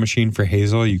sound machine for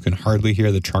Hazel, you can hardly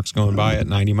hear the trucks going by at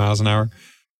 90 miles an hour,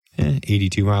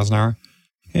 82 miles an hour.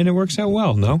 And it works out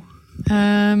well, no?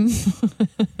 I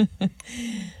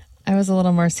was a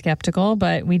little more skeptical,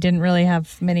 but we didn't really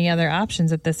have many other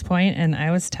options at this point, and I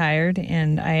was tired,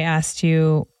 and I asked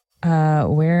you,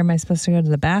 where am I supposed to go to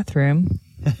the bathroom?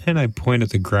 And I point at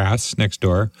the grass next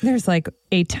door. There's like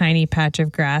a tiny patch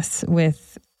of grass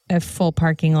with a full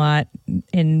parking lot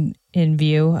in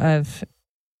view of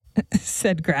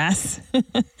said grass.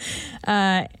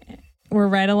 We're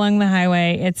right along the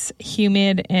highway. It's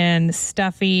humid and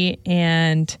stuffy,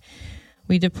 and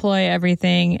we deploy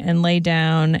everything and lay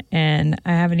down, and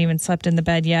I haven't even slept in the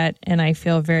bed yet, and I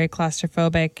feel very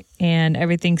claustrophobic, and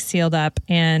everything's sealed up,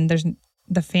 and there's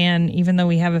the fan, even though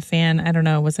we have a fan, I don't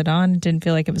know, was it on? It didn't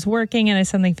feel like it was working, and I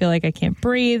suddenly feel like I can't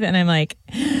breathe, and I'm like,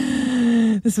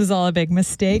 this was all a big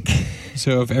mistake.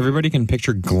 So if everybody can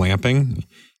picture glamping,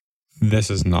 this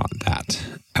is not that.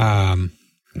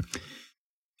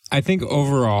 I think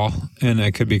overall, and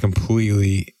I could be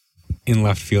completely in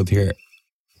left field here,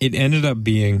 it ended up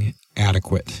being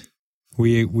adequate.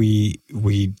 We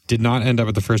did not end up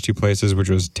at the first two places, which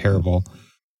was terrible.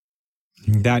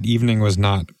 That evening was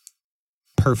not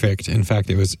perfect. In fact,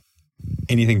 it was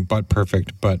anything but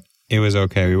perfect, but it was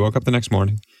okay. We woke up the next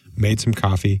morning, made some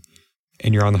coffee,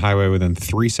 and you're on the highway within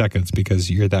 3 seconds because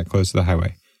you're that close to the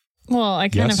highway. Well, I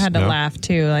kind of had to laugh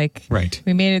too. Like, right.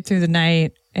 We made it through the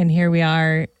night, and here we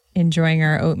are enjoying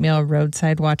our oatmeal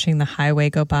roadside, watching the highway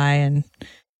go by. And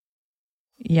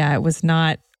yeah, it was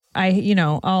not,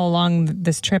 all along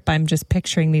this trip, I'm just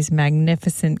picturing these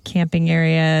magnificent camping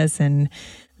areas and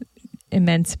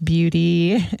immense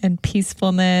beauty and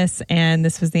peacefulness. And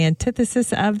this was the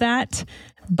antithesis of that.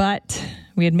 But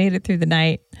we had made it through the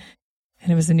night, and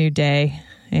it was a new day,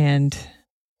 and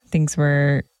things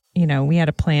were, we had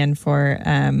a plan for,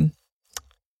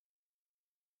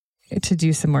 to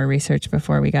do some more research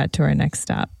before we got to our next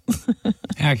stop.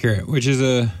 Accurate, which is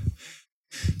a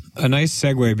nice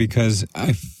segue, because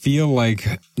I feel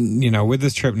like, with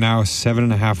this trip now,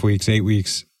 7.5 weeks, 8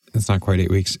 weeks, it's not quite 8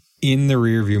 weeks, in the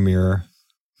rearview mirror,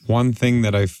 one thing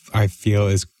that I feel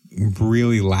is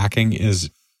really lacking is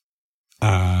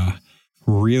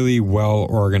really well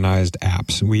organized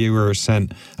apps. We were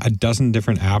sent a dozen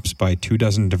different apps by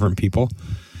 24 different people,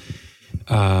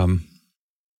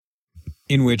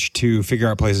 in which to figure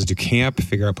out places to camp,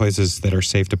 figure out places that are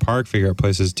safe to park, figure out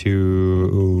places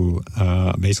to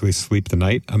basically sleep the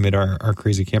night amid our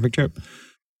crazy camping trip.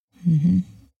 Mm-hmm.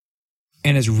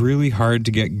 And it's really hard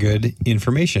to get good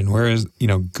information. Whereas,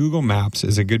 Google Maps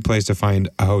is a good place to find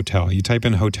a hotel. You type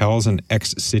in hotels in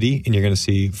X city, and you're going to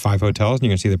see 5 hotels, and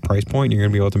you're going to see the price point, and you're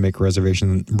going to be able to make a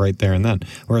reservation right there and then.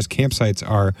 Whereas campsites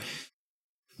are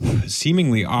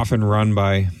seemingly often run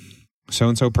by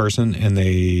so-and-so person, and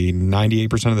they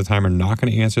 98% of the time are not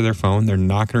going to answer their phone. They're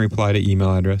not going to reply to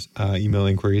email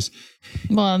inquiries.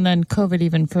 Well, and then COVID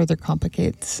even further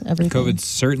complicates everything. COVID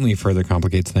certainly further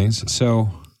complicates things.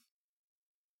 So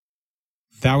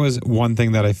that was one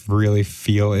thing that I really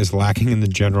feel is lacking in the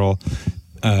general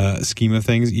scheme of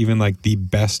things. Even like the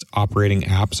best operating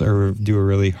apps do a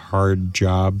really hard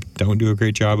job, don't do a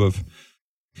great job of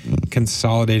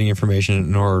consolidating information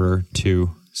in order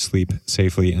to sleep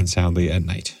safely and soundly at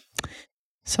night.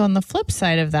 So on the flip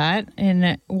side of that,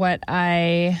 and what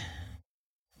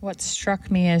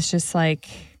struck me as just like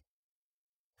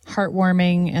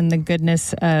heartwarming and the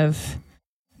goodness of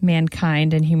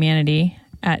mankind and humanity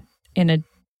in a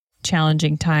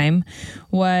challenging time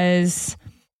was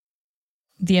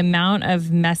the amount of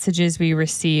messages we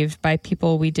received by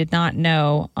people we did not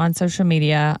know on social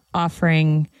media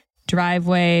offering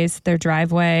their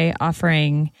driveway,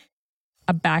 offering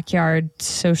a backyard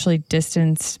socially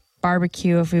distanced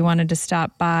barbecue if we wanted to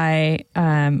stop by,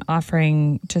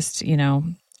 offering just,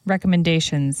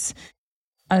 recommendations,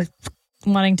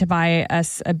 wanting to buy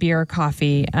us a beer or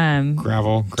coffee.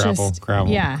 Gravel.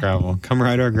 Yeah. Gravel. Come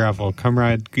ride our gravel. Come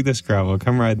ride this gravel.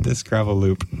 Come ride this gravel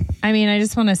loop. I mean, I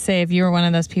just want to say, if you were one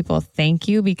of those people, thank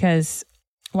you, because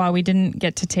while we didn't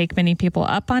get to take many people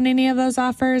up on any of those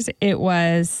offers, it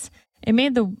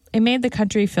made the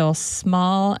country feel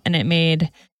small, and it made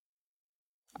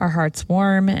our hearts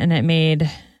warm, and it made,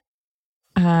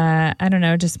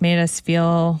 just made us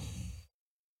feel,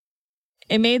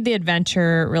 it made the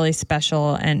adventure really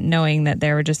special, and knowing that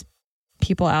there were just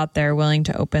people out there willing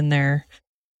to open their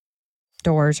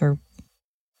doors or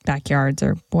backyards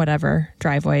or whatever,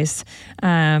 driveways,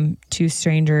 to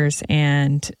strangers,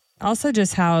 and also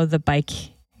just how the bike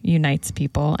unites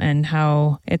people and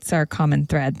how it's our common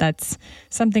thread. That's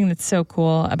something that's so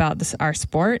cool about our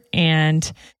sport.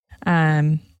 And,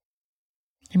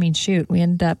 we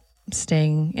ended up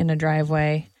staying in a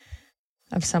driveway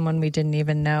of someone we didn't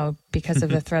even know because of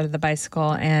the thread of the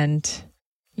bicycle, and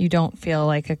you don't feel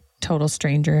like a total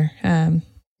stranger.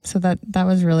 So that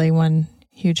was really one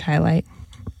huge highlight.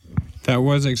 That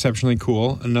was exceptionally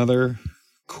cool. Another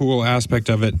cool aspect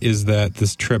of it is that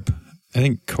this trip, I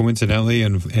think coincidentally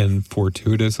and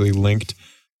fortuitously linked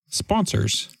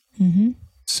sponsors. Mm-hmm.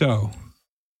 So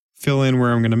fill in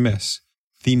where I'm going to miss.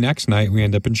 The next night we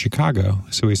end up in Chicago.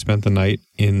 So we spent the night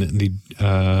in the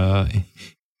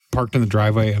parked in the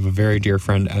driveway of a very dear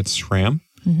friend at SRAM.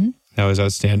 Mm-hmm. That was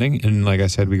outstanding. And like I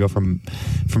said, we go from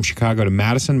Chicago to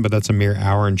Madison, but that's a mere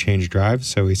hour and change drive.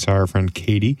 So we saw our friend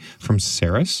Katie from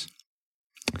Saris.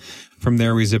 From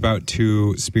there, we zip out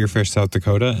to Spearfish, South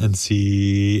Dakota,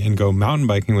 and go mountain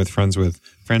biking with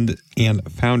friend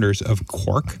and founders of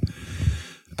Quark.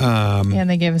 And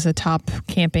they gave us a top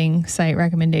camping site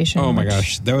recommendation. Oh my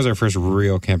gosh, that was our first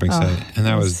real camping site, and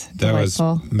that was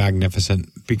magnificent,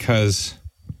 because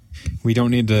we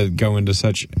don't need to go into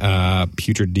such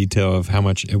putrid detail of how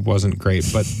much it wasn't great,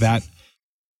 but that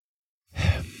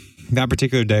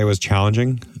particular day was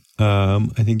challenging.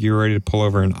 I think you were ready to pull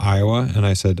over in Iowa, and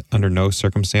I said, under no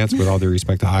circumstance, with all due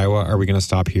respect to Iowa, are we going to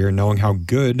stop here, knowing how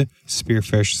good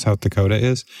Spearfish, South Dakota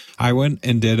is. I went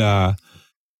and did,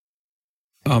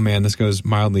 this goes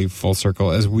mildly full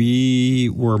circle. As we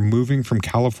were moving from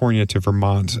California to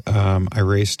Vermont, I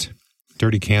raced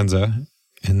Dirty Kanza,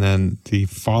 and then the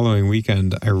following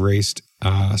weekend, I raced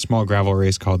a small gravel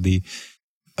race called the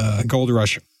Gold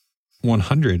Rush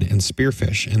 100 in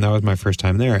Spearfish, and that was my first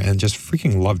time there, and just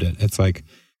freaking loved it. It's like,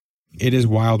 it is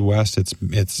Wild West.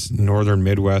 It's Northern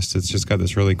Midwest. It's just got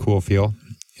this really cool feel,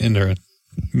 and they're a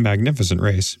magnificent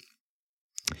race.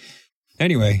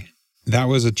 Anyway, that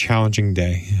was a challenging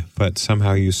day, but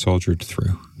somehow you soldiered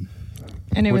through.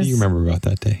 And what do you remember about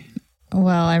that day?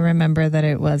 Well, I remember that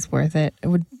it was worth it.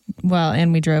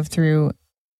 And we drove through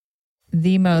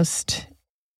the most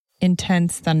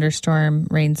intense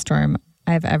rainstorm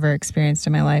I've ever experienced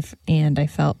in my life, and I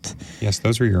felt... Yes,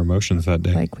 those were your emotions that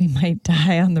day. Like we might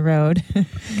die on the road.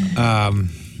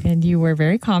 And you were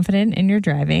very confident in your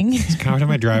driving. I was confident in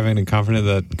my driving and confident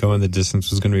that going the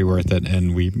distance was going to be worth it,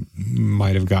 and we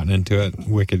might have gotten into a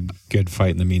wicked good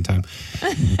fight in the meantime.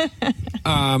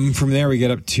 From there, we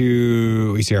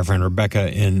see our friend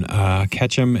Rebecca in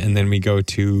Ketchum, and then we go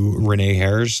to Renee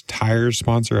Hare's tires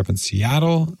sponsor up in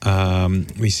Seattle.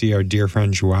 We see our dear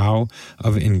friend Joao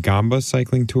of Ingamba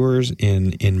Cycling Tours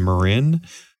in Marin.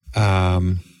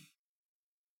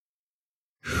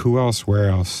 Who else? Where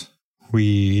else?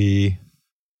 We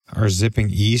are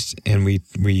zipping east, and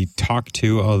we talk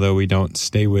to, although we don't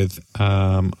stay with,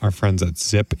 our friends at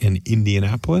Zip in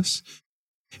Indianapolis.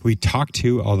 We talk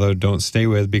to, although don't stay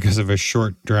with, because of a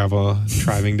short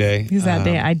driving day. Because that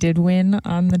day I did win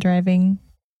on the driving,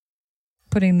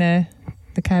 putting the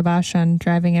kibosh on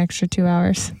driving extra 2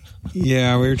 hours.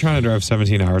 Yeah, we were trying to drive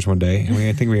 17 hours one day, and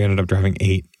I think we ended up driving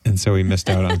 8, and so we missed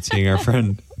out on seeing our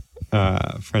friend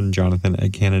Jonathan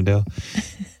at Cannondale.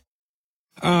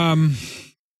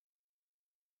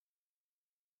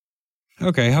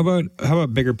 Okay, how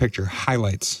about bigger picture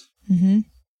highlights? Mm-hmm.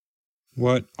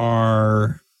 What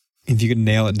are, if you could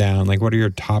nail it down, like what are your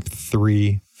top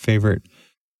 3 favorite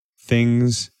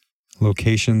things,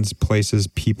 locations, places,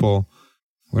 people?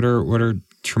 What are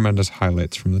tremendous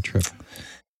highlights from the trip?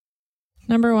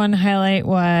 Number 1 highlight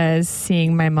was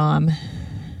seeing my mom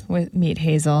meet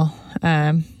Hazel.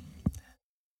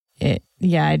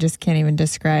 I just can't even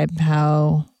describe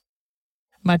how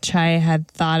much I had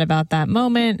thought about that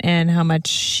moment and how much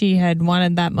she had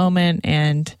wanted that moment.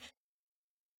 And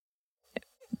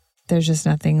there's just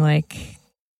nothing like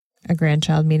a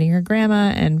grandchild meeting her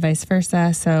grandma and vice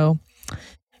versa. So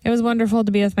it was wonderful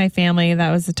to be with my family.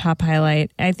 That was the top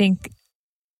highlight. I think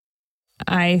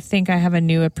I have a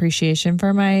new appreciation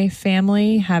for my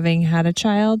family, having had a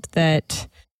child, that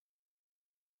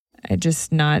I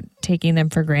just not taking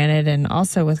them for granted. And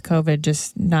also with COVID,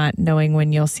 just not knowing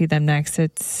when you'll see them next.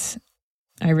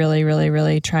 I really, really,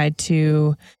 really tried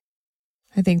to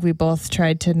I think we both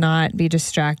tried to not be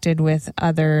distracted with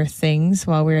other things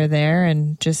while we were there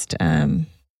and just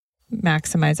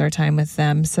maximize our time with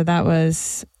them. So it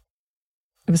was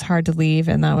hard to leave,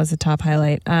 and that was a top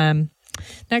highlight.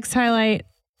 Next highlight,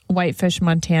 Whitefish,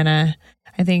 Montana.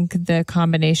 I think the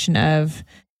combination of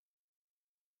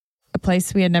a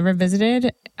place we had never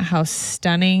visited, how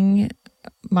stunning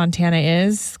Montana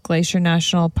is, Glacier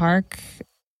National Park,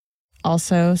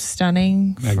 also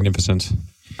stunning. Magnificent.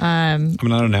 I'm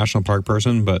not a national park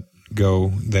person, but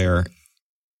go there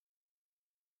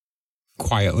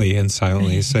quietly and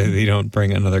silently so that you don't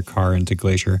bring another car into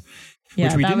Glacier. Yeah,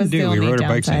 which we didn't do. We rode our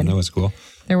bikes in. That was cool.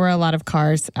 There were a lot of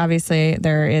cars. Obviously,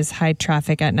 there is high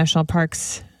traffic at national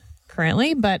parks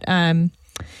currently, but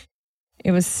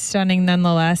it was stunning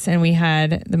nonetheless. And we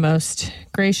had the most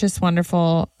gracious,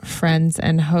 wonderful friends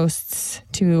and hosts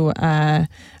to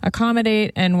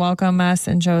accommodate and welcome us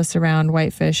and show us around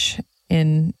Whitefish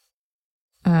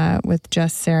with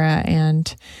Jess, Sarah,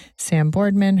 and Sam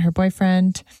Boardman, her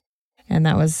boyfriend. And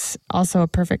that was also a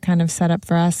perfect kind of setup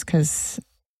for us because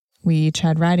we each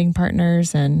had riding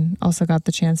partners and also got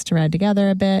the chance to ride together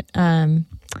a bit. And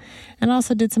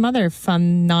also did some other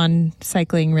fun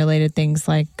non-cycling related things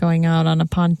like going out on a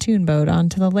pontoon boat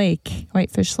onto the lake,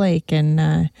 Whitefish Lake. And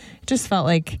it just felt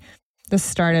like the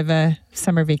start of a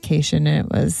summer vacation. And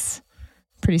it was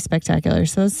pretty spectacular.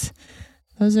 So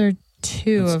those are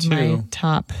two of my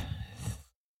top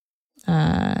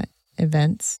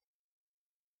events.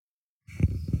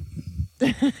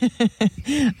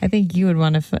 I think you would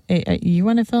want to. You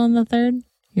want to fill in the third?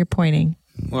 You're pointing.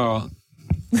 Well,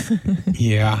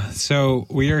 yeah. So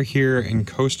we are here in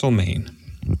coastal Maine,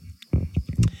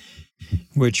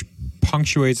 which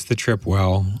punctuates the trip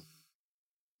well.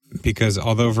 Because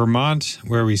although Vermont,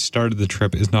 where we started the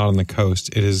trip, is not on the coast,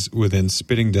 it is within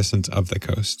spitting distance of the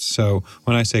coast. So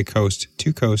when I say coast,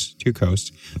 to coast, to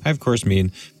coast, I of course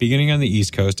mean beginning on the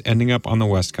East Coast, ending up on the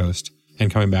West Coast, and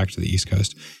coming back to the East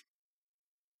Coast.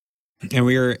 And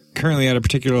we are currently at a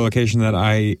particular location that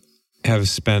I have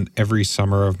spent every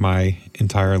summer of my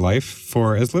entire life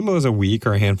for as little as a week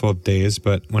or a handful of days.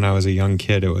 But when I was a young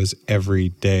kid, it was every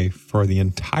day for the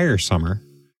entire summer.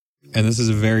 And this is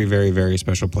a very, very, very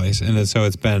special place. And so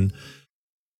it's been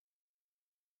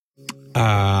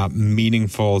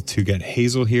meaningful to get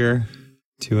Hazel here,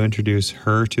 to introduce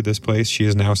her to this place. She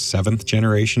is now 7th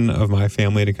generation of my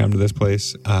family to come to this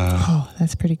place.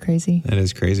 That's pretty crazy. That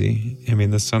is crazy. I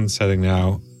mean, the sun's setting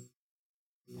now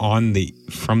from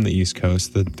the East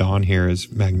Coast. The dawn here is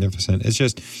magnificent. It's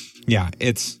just,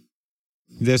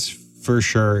 this for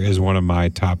sure is one of my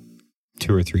top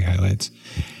 2 or 3 highlights.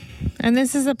 And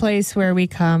this is a place where we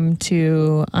come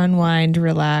to unwind,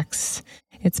 relax.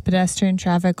 It's pedestrian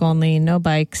traffic only, no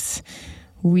bikes.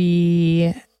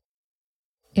 We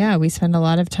spend a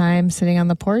lot of time sitting on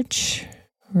the porch.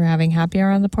 We're having happy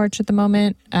hour on the porch at the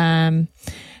moment. And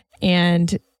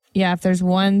if there's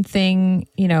one thing,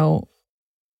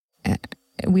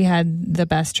 we had the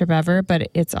best trip ever, but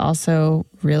it's also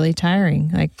really tiring.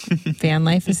 Like van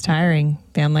life is tiring.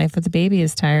 Van life with a baby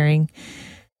is tiring.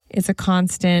 It's a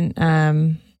constant,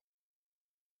 every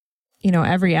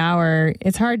hour.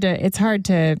 It's hard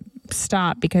to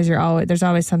stop because there's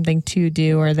always something to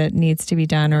do or that needs to be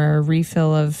done, or a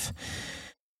refill of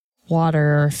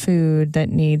water or food that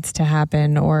needs to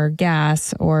happen, or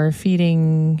gas, or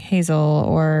feeding Hazel,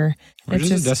 or it's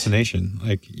just a destination.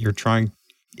 Like you're trying,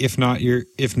 if not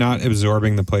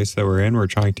absorbing the place that we're in, we're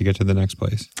trying to get to the next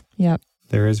place. Yep.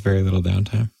 There is very little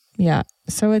downtime. Yeah.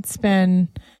 So it's been,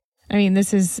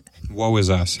 this is... Woe is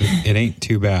us. It ain't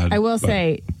too bad. I will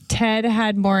say, Ted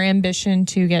had more ambition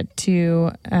to get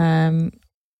to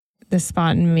the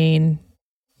spot in Maine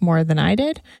more than I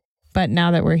did. But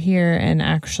now that we're here and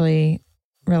actually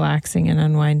relaxing and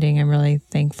unwinding, I'm really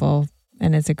thankful.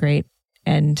 And it's a great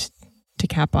end to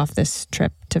cap off this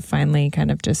trip, to finally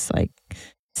kind of just like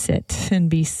sit and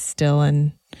be still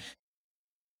and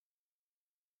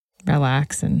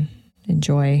relax and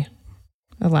enjoy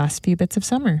the last few bits of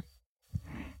summer.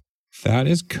 That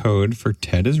is code for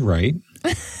Ted is right.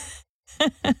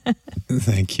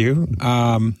 Thank you.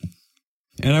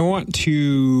 And I want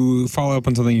to follow up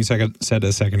on something you said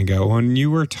a second ago. When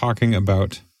you were talking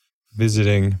about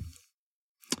visiting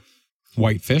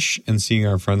Whitefish and seeing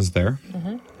our friends there,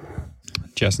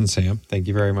 Jess and Sam, thank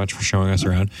you very much for showing us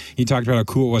around. You talked about how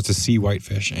cool it was to see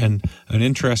Whitefish. And an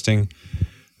interesting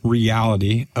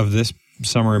reality of this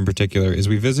summer in particular is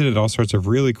we visited all sorts of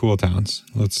really cool towns.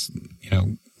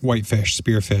 Whitefish,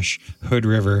 Spearfish, Hood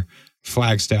River,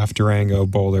 Flagstaff, Durango,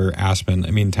 Boulder, Aspen.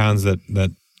 Towns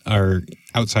that are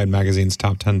Outside Magazine's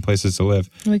top 10 places to live.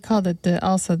 We called it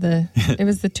it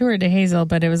was the tour de Hazel,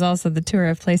 but it was also the tour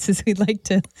of places we'd like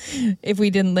to, if we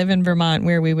didn't live in Vermont,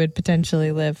 where we would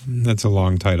potentially live. That's a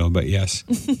long title, but yes.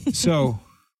 So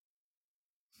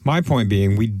my point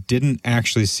being, we didn't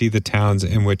actually see the towns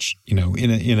in which, in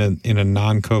a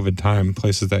non-COVID time,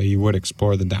 places that you would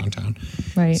explore the downtown.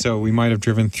 Right. So we might have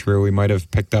driven through. We might have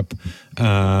picked up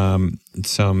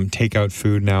some takeout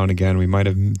food now and again. We might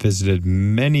have visited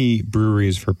many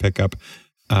breweries for pickup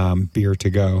beer to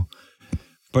go.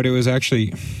 But it was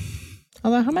actually...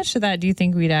 Although, how much of that do you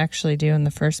think we'd actually do in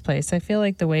the first place? I feel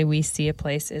like the way we see a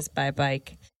place is by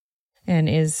bike and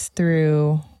is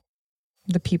through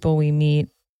the people we meet.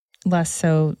 Less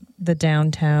so the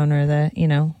downtown or the.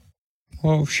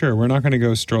 Well, sure. We're not going to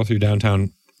go stroll through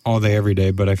downtown all day, every day,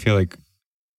 but I feel like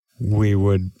we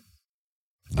would,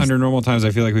 under normal times, I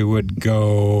feel like we would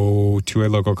go to a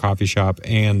local coffee shop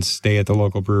and stay at the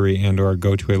local brewery and or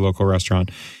go to a local restaurant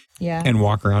and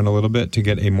walk around a little bit to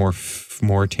get a more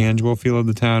tangible feel of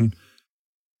the town.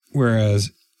 Whereas,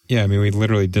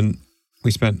 we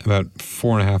spent about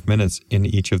 4.5 minutes in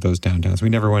each of those downtowns. We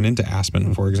never went into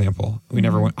Aspen, for example. We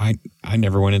never went. I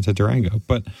never went into Durango.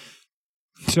 But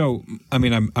so,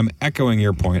 I'm echoing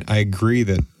your point. I agree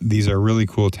that these are really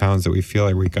cool towns that we feel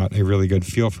like we got a really good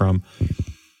feel from,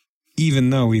 even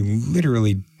though we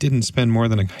literally didn't spend more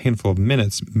than a handful of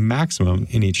minutes maximum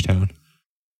in each town.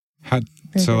 How's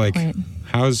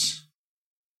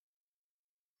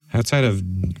outside of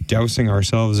dousing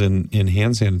ourselves in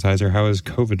hand sanitizer, how has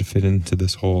COVID fit into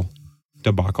this whole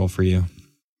debacle for you?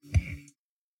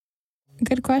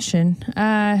 Good question.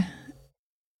 I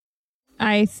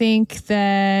think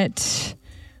that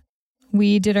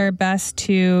we did our best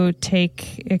to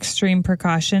take extreme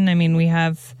precaution. I mean, we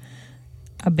have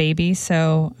a baby,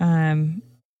 so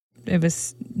it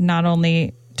was not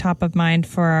only top of mind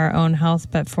for our own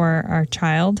health, but for our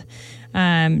child.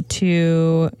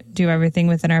 To do everything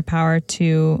within our power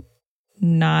to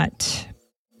not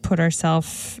put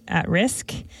ourselves at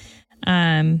risk.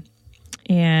 And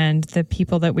the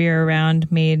people that we were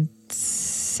around made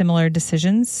similar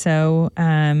decisions. So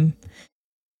I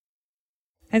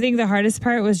think the hardest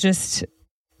part was just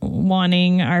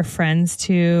wanting our friends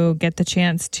to get the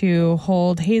chance to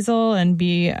hold Hazel and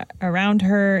be around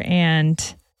her. And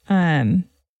in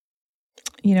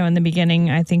the beginning,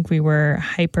 I think we were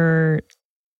hyper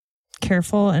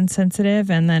careful and sensitive.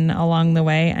 And then along the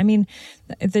way,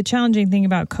 the challenging thing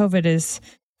about COVID is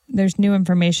there's new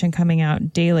information coming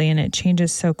out daily and it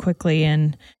changes so quickly.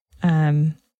 And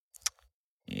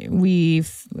we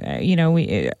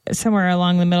somewhere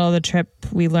along the middle of the trip,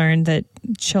 we learned that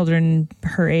children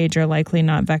her age are likely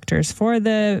not vectors for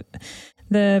the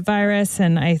virus.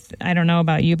 And I don't know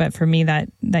about you, but for me, that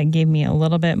gave me a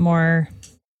little bit more...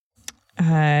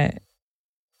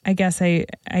 I guess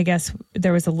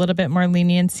there was a little bit more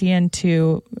leniency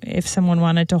into if someone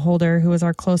wanted to hold her who was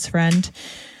our close friend.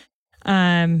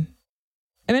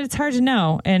 It's hard to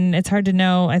know, and it's hard to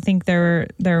know. I think there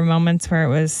were moments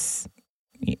where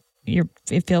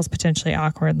it feels potentially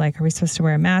awkward. Like, are we supposed to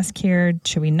wear a mask here?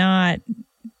 Should we not?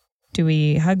 Do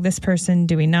we hug this person?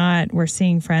 Do we not? We're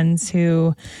seeing friends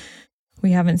who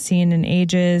we haven't seen in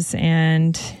ages,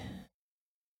 and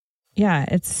yeah,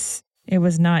 it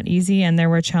was not easy, and there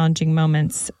were challenging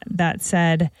moments. That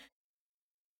said,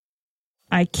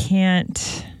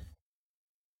 it's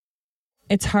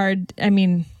hard.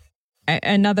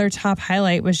 Another top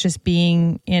highlight was just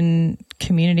being in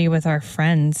community with our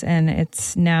friends, and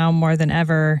it's now more than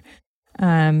ever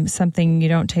something you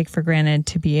don't take for granted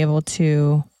to be able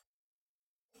to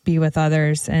be with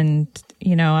others. And,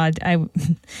 I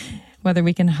whether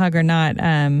we can hug or not,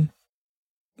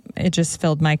 it just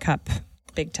filled my cup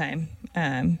big time.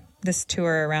 This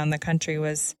tour around the country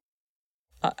was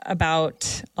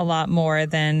about a lot more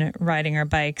than riding our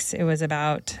bikes. It was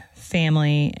about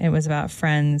family, it was about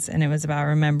friends, and it was about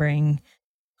remembering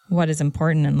what is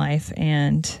important in life.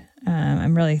 And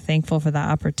I'm really thankful for that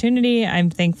opportunity. I'm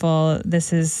thankful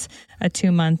this is a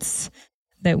 2 months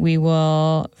that we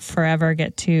will forever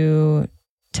get to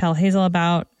tell Hazel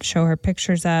about, show her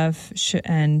pictures of,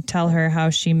 and tell her how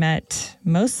she met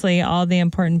mostly all the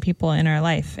important people in our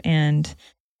life. And,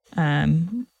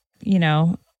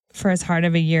 for as hard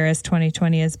of a year as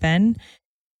 2020 has been,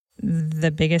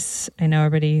 the biggest, I know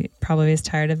everybody probably is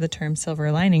tired of the term silver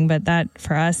lining, but that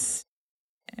for us,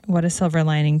 what a silver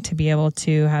lining to be able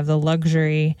to have the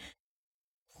luxury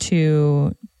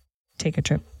to take a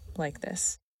trip like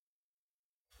this.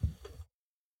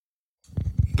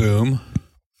 Boom.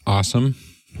 Awesome.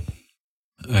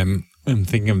 I'm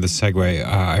thinking of the segue.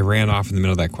 I ran off in the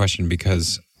middle of that question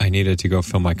because I needed to go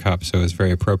fill my cup. So it's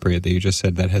very appropriate that you just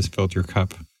said that has filled your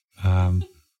cup.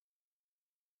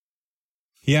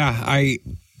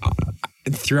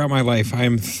 Throughout my life,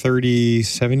 I'm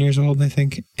 37 years old, I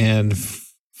think. And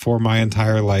for my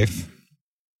entire life,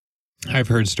 I've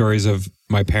heard stories of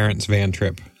my parents' van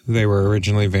trip. They were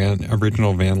original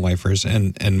van lifers.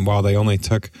 And while they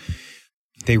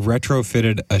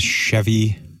retrofitted a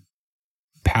Chevy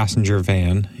passenger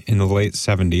van in the late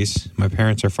 70s. My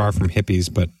parents are far from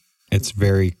hippies, but it's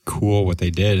very cool what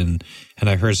they did. And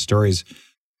I heard stories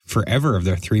forever of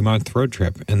their 3-month road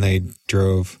trip, and they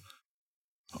drove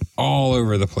all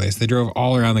over the place. They drove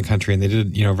all around the country, and they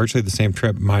did, virtually the same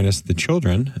trip minus the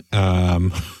children,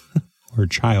 or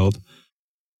child.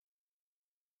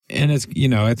 And it's,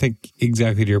 I think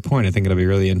exactly to your point, I think it'll be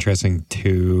really interesting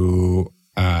to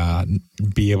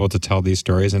be able to tell these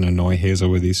stories and annoy Hazel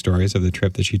with these stories of the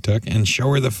trip that she took, and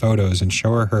show her the photos and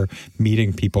show her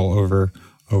meeting people over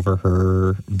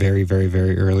her very, very,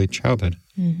 very early childhood.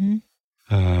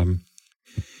 Mm-hmm.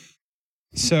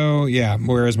 So yeah,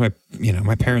 whereas my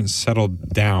parents settled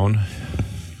down,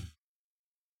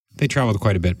 they traveled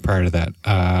quite a bit prior to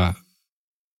that.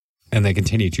 And they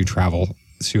continued to travel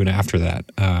soon after that.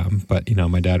 But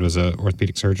my dad was an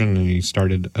orthopedic surgeon, and he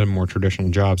started a more traditional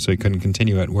job, so he couldn't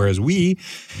continue it. Whereas we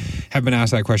have been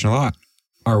asked that question a lot.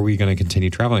 Are we going to continue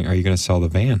traveling? Are you going to sell the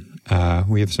van?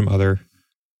 We have some other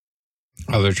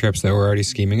trips that we're already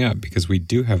scheming up, because we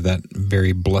do have that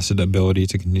very blessed ability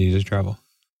to continue to travel.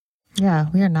 Yeah,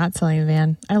 we are not selling the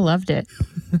van. I loved it.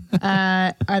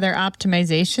 Are there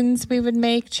optimizations we would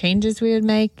make, changes we would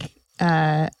make?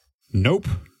 Nope.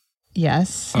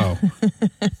 Yes. Oh.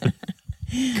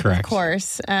 Correct. Of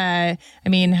course.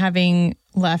 Having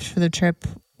left for the trip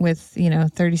with,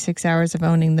 36 hours of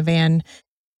owning the van,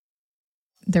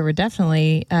 there were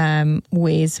definitely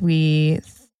ways we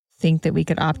think that we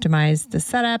could optimize the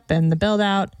setup and the build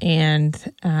out, and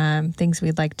things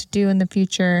we'd like to do in the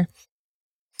future.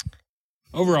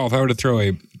 Overall, if I were to throw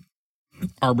a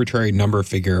arbitrary number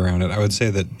figure around it, I would say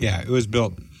that, it was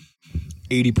built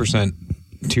 80%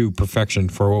 to perfection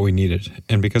for what we needed.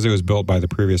 And because it was built by the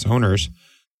previous owners,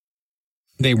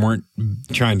 they weren't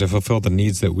trying to fulfill the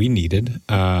needs that we needed.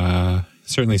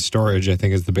 Certainly storage, I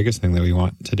think, is the biggest thing that we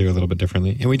want to do a little bit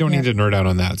differently. And we don't need to nerd out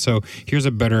on that. So here's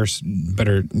a better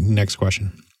next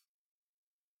question.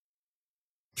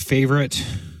 Favorite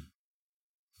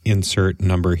insert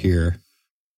number here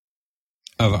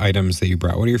of items that you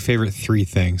brought. What are your favorite 3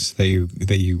 things that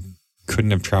you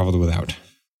couldn't have traveled without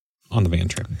on the van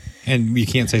trip? And you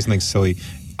can't say something silly.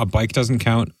 A bike doesn't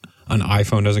count. An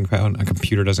iPhone doesn't count. A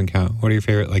computer doesn't count. What are your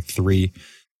favorite 3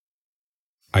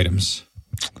 items?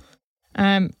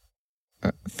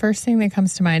 First thing that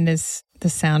comes to mind is the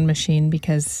sound machine,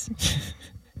 because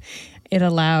it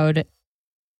allowed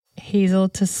Hazel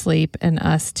to sleep and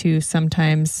us to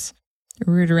sometimes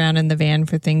root around in the van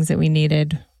for things that we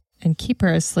needed and keep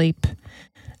her asleep.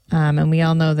 And we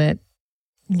all know that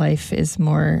life is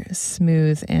more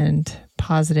smooth and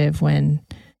positive when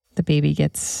the baby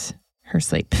gets her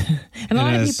sleep. And a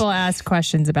lot of people ask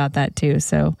questions about that too.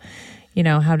 So,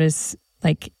 how does,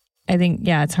 I think,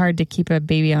 it's hard to keep a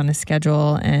baby on a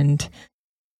schedule and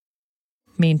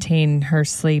maintain her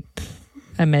sleep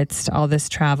amidst all this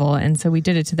travel. And so we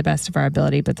did it to the best of our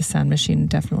ability, but the sound machine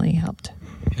definitely helped.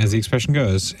 As the expression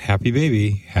goes, happy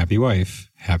baby, happy wife,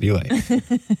 happy life.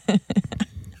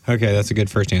 Okay, that's a good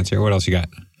first answer. What else you got?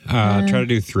 Try to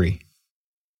do 3.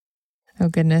 Oh,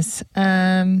 goodness.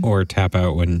 Or tap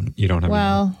out when you don't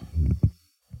have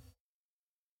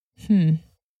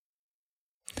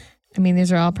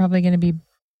these are all probably going to be,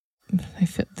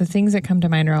 the things that come to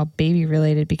mind are all baby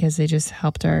related, because they just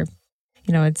helped our,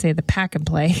 I'd say the pack and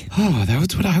play. Oh, that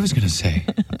was what I was going to say.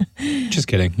 Just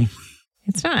kidding.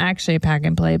 It's not actually a pack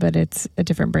and play, but it's a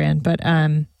different brand. But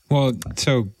well,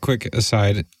 so quick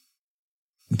aside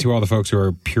to all the folks who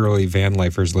are purely van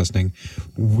lifers listening,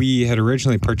 we had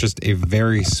originally purchased a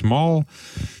very small,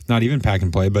 not even pack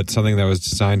and play, but something that was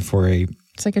designed for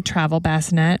it's like a travel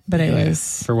bassinet, but it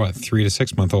was for what, 3 to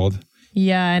 6 month old.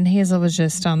 Yeah, and Hazel was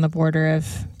just on the border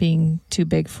of being too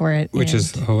big for it, which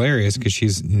is hilarious because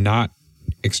she's not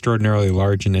extraordinarily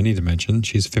large in any dimension.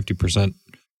 She's 50%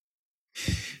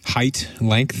 height,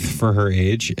 length for her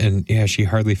age. And she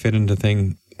hardly fit into the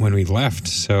thing when we left.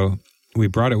 So we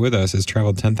brought it with us. It's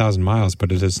traveled 10,000 miles,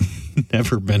 but it has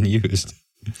never been used.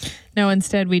 No,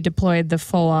 instead we deployed the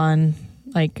full on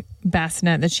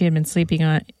bassinet that she had been sleeping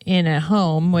on in at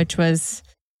home, which was,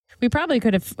 we probably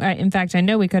could have, in fact, I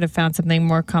know we could have found something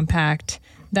more compact.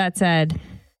 That said,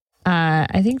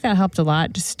 I think that helped a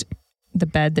lot. Just the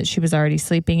bed that she was already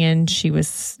sleeping in, she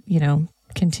was,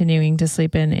 continuing to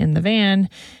sleep in the van.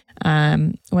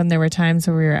 When there were times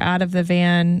where we were out of the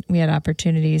van, we had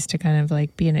opportunities to kind of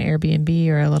like be in an Airbnb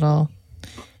or a little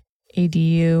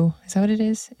ADU. Is that what it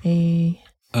is?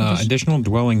 Additional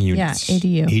dwelling units.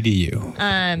 Yeah, ADU.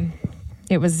 ADU.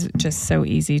 It was just so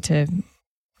easy to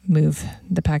move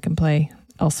the pack and play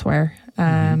elsewhere.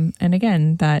 And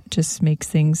again, that just makes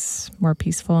things more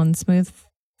peaceful and smooth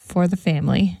for the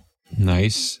family.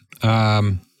 Nice.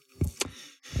 What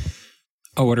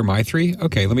are my 3?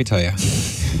 Okay, let me tell you.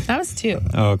 That was 2.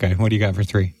 Oh, okay. What do you got for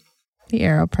 3? The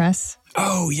AeroPress.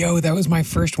 Oh, that was my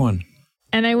first one.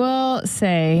 And I will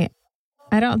say,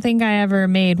 I don't think I ever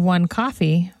made one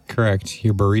coffee. Correct.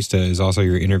 Your barista is also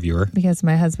your interviewer. Because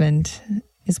my husband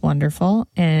is wonderful.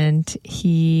 And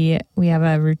we have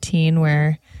a routine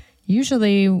where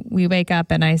usually we wake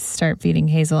up and I start feeding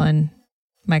Hazel and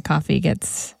my coffee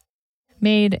gets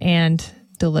made and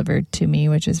delivered to me,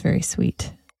 which is very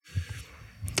sweet.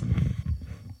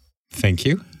 Thank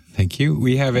you.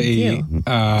 We have we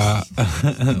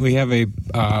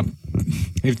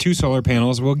have 2 solar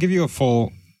panels. We'll give you a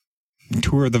full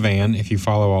tour of the van. If you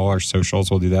follow all our socials,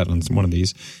 we'll do that on one of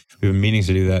these. We've been meaning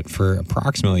to do that for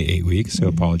approximately 8 weeks, so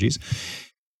apologies.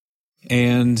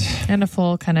 And a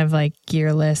full kind of like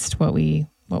gear list, what we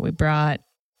brought,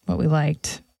 what we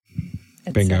liked,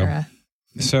 bingo.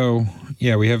 So,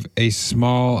 yeah, we have a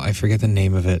small, I forget the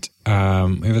name of it. We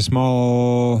have a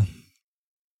small,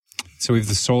 so we have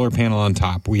the solar panel on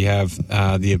top. We have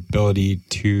the ability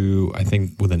to, I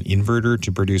think, with an inverter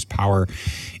to produce power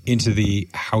into the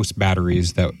house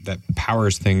batteries that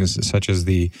powers things such as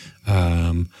the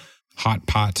hot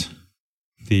pot,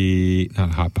 the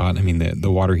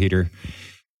water heater,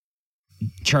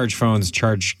 charge phones,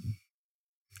 charge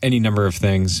any number of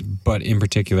things, but in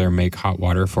particular make hot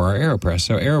water for our AeroPress.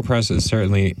 So AeroPress is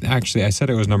certainly, actually I said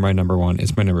it was my number 1.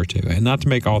 It's my number 2. And not to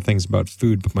make all things about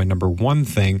food, but my number 1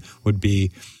 thing would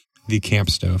be the camp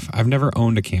stove. I've never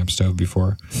owned a camp stove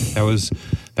before. That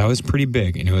was pretty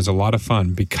big, and it was a lot of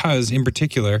fun because in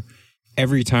particular,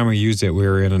 every time we used it, we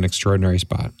were in an extraordinary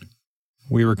spot.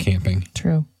 We were camping.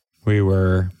 True. We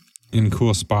were in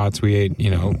cool spots. We ate,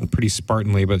 pretty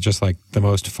Spartanly, but just like the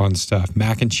most fun stuff.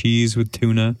 Mac and cheese with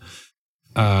tuna,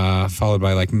 followed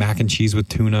by like mac and cheese with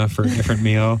tuna for a different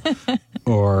meal.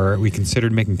 Or we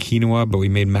considered making quinoa, but we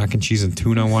made mac and cheese and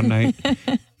tuna one night.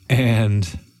 And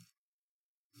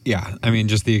yeah, I mean,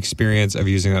 just the experience of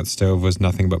using that stove was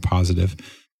nothing but positive.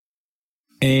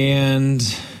 And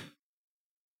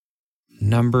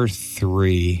number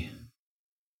 3,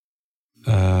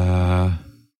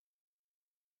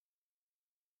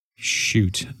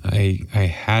 shoot, I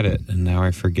had it and now I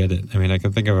forget it. I mean, I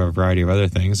can think of a variety of other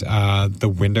things. The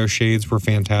window shades were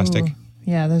fantastic. Ooh,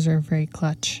 yeah, those are very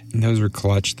clutch. Those were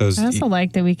clutch. I also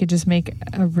like that we could just make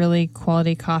a really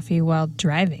quality coffee while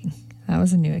driving. That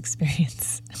was a new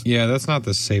experience. Yeah, that's not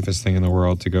the safest thing in the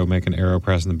world to go make an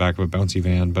AeroPress in the back of a bouncy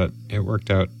van, but it worked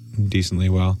out decently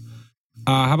well.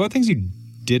 How about things you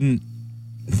didn't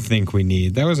think we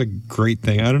need? That was a great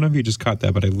thing. I don't know if you just caught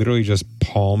that, but I literally just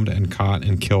palmed and caught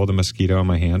and killed a mosquito in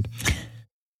my hand,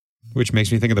 which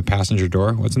makes me think of the passenger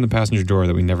door. What's in the passenger door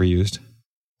that we never used?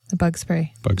 The bug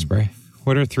spray. Bug spray.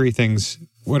 What are 3 things?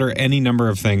 What are any number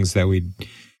of things that we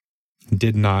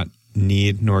did not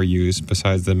need nor use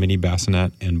besides the mini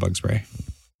bassinet and bug spray?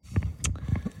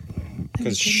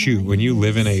 Because shoot, when you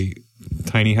live in a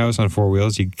tiny house on 4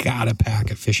 wheels, you gotta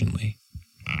pack efficiently.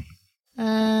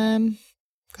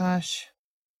 Gosh,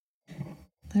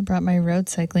 I brought my road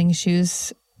cycling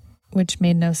shoes, which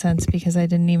made no sense because I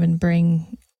didn't even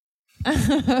bring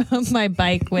my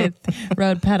bike with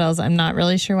road pedals. I'm not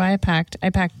really sure why I packed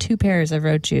 2 pairs of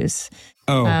road shoes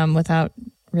without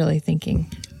really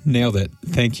thinking. Nailed it.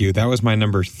 Thank you. That was my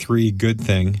number 3 good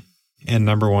thing and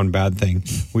number 1 bad thing.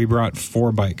 We brought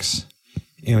 4 bikes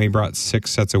and we brought 6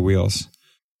 sets of wheels.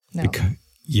 No.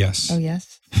 Yes. Oh,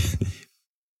 yes.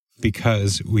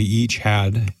 Because we each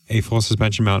had a full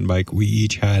suspension mountain bike. We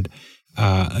each had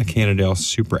a Cannondale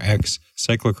Super X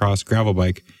cyclocross gravel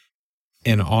bike.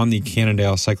 And on the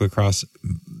Cannondale cyclocross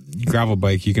gravel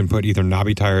bike, you can put either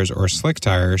knobby tires or slick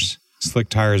tires. Slick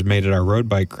tires made it our road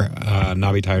bike.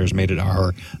 Knobby tires made it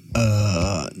our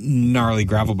gnarly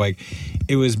gravel bike.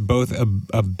 It was both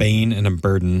a bane and a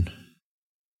burden.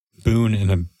 Boon and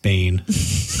a bane.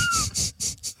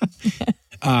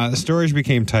 The storage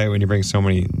became tight when you bring so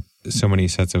many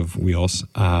sets of wheels.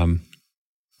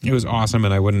 It was awesome,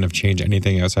 and I wouldn't have changed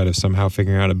anything outside of somehow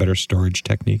figuring out a better storage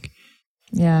technique.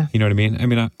 Yeah. You know what I mean? I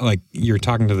mean, like, you're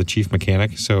talking to the chief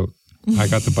mechanic, so I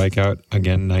got the bike out,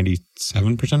 again, 97%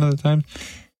 of the time.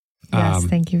 Yes,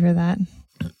 thank you for that.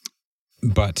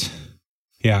 But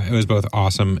Yeah, it was both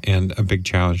awesome and a big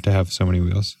challenge to have so many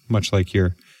wheels, much like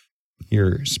your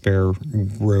spare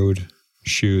road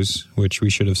shoes, which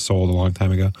we should have sold a long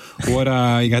time ago. What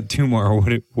you got two more.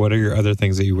 What are your other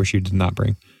things that you wish you did not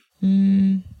bring?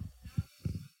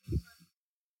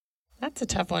 That's a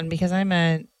tough one because I'm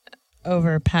a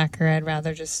overpacker. I'd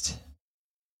rather just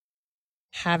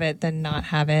have it than not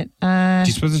have it. Do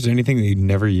you suppose there's anything that you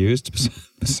never used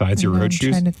besides your road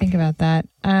shoes? I'm trying to think about that.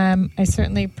 I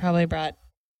certainly probably brought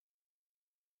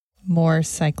more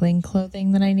cycling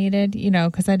clothing than I needed,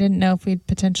 because I didn't know if we'd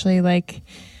potentially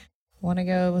want to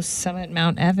go summit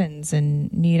Mount Evans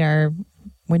and need our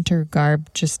winter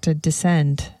garb just to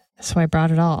descend. So I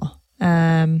brought it all.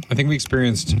 I think we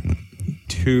experienced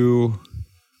 2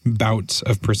 bouts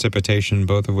of precipitation,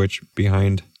 both of which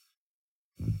behind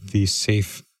the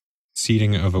safe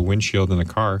seating of a windshield in a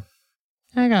car.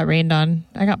 I got rained on.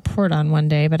 I got poured on one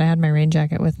day, but I had my rain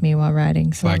jacket with me while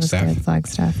riding. So Flagstaff. That was good.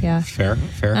 Flagstaff, yeah. Fair.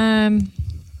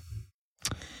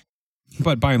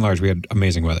 But by and large, we had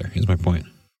amazing weather, is my point.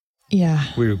 Yeah.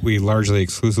 We largely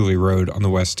exclusively rode on the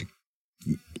west,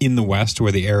 in the west,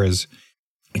 where the air is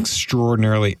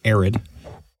extraordinarily arid,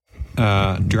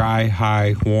 dry,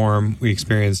 high, warm. We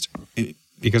experienced,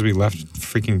 because we left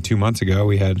freaking 2 months ago,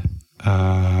 we had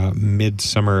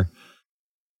midsummer.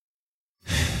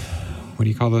 What do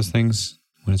you call those things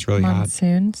when it's really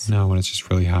Monsoons? hot? No, when it's just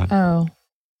really hot. Oh.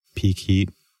 Peak heat.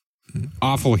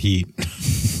 Awful heat.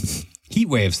 Heat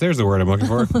waves. There's the word I'm looking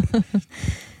for.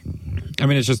 I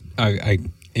mean, it's just, I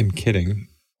am kidding.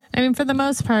 I mean, for the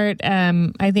most part,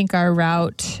 I think our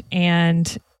route,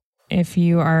 and if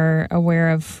you are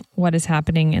aware of what is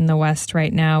happening in the West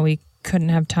right now, we couldn't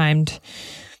have timed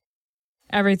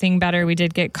everything better. We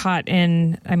did get caught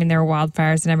in, there were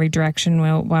wildfires in every direction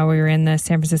while we were in the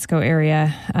San Francisco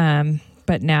area.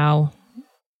 But now,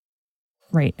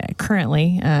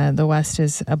 currently, the West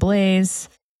is ablaze.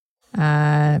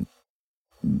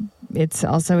 It's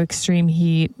also extreme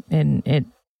heat, and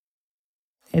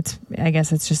I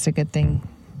guess it's just a good thing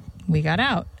we got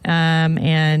out.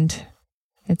 And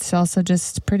it's also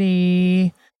just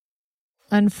pretty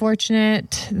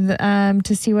unfortunate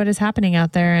to see what is happening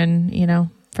out there. And,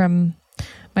 from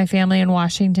my family in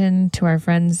Washington to our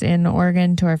friends in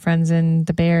Oregon to our friends in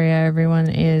the Bay Area, everyone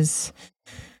is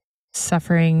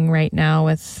suffering right now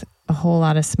with a whole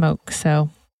lot of smoke. So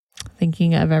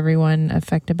thinking of everyone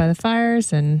affected by the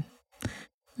fires, and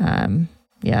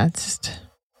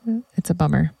it's a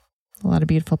bummer. A lot of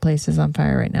beautiful places on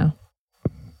fire right now.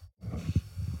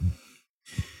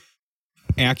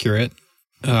 Accurate.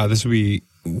 This will be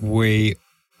way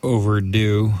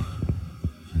overdue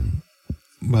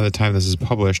by the time this is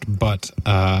published, but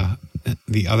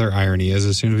the other irony is,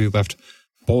 as soon as we left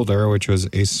Boulder, which was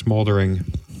a smoldering,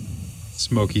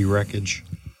 smoky wreckage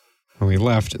when we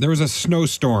left, there was a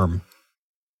snowstorm.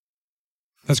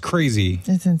 That's crazy.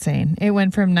 It's insane. It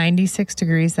went from 96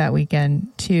 degrees that weekend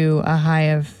to a high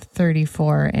of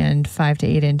 34 and 5 to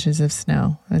 8 inches of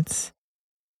snow. It's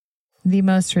the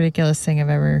most ridiculous thing I've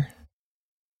ever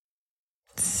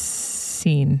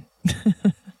seen.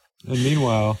 And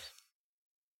meanwhile,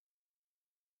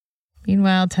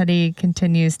 Teddy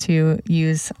continues to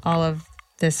use all of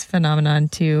this phenomenon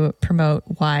to promote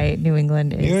why New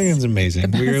England is. New England's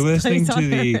amazing. We are listening to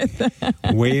the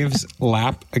waves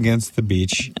lap against the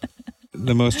beach.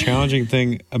 The most challenging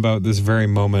thing about this very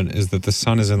moment is that the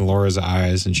sun is in Laura's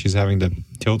eyes, and she's having to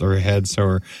tilt her head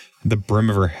so the brim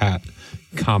of her hat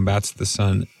combats the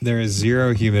sun. There is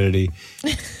zero humidity.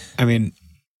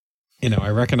 I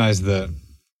recognize the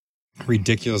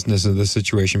ridiculousness of this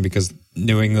situation because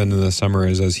New England in the summer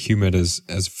is as humid as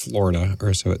Florida,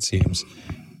 or so it seems.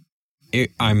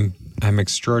 I'm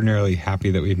extraordinarily happy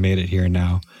that we've made it here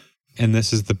now. And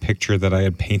this is the picture that I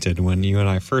had painted when you and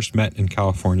I first met in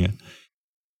California.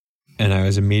 And I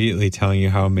was immediately telling you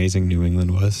how amazing New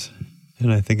England was.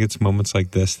 And I think it's moments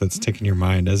like this that stick in your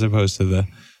mind, as opposed to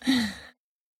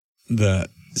the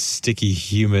sticky,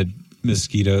 humid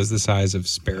mosquitoes the size of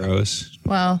sparrows.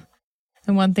 Well,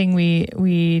 and one thing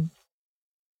we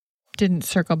didn't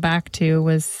circle back to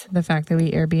was the fact that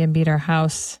we Airbnb'd our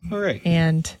house. All right.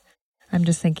 And I'm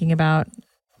just thinking about,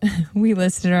 we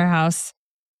listed our house,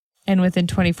 and within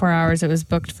 24 hours it was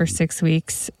booked for 6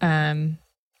 weeks.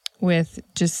 With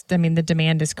just, the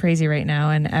demand is crazy right now,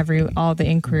 and all the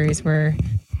inquiries were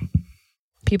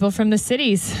people from the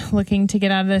cities looking to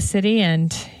get out of the city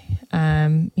and,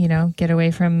 get away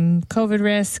from COVID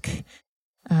risk,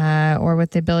 or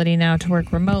with the ability now to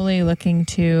work remotely, looking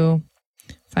to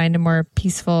find a more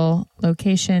peaceful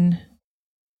location.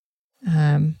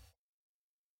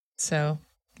 So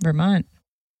Vermont.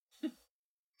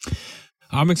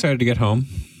 I'm excited to get home.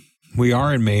 We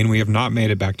are in Maine. We have not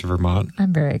made it back to Vermont.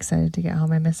 I'm very excited to get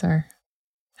home. I miss our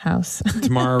house.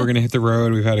 Tomorrow we're going to hit the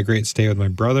road. We've had a great stay with my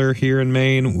brother here in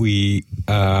Maine. We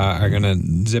are going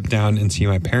to zip down and see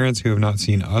my parents who have not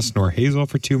seen us nor Hazel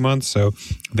for 2 months. So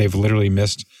they've literally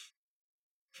missed,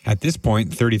 at this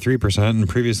point, 33% and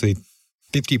previously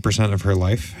 50% of her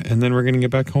life. And then we're going to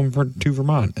get back home to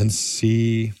Vermont and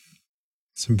see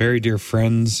some very dear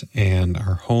friends and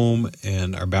our home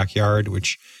and our backyard,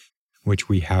 which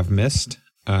we have missed.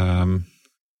 And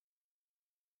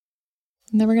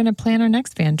then we're going to plan our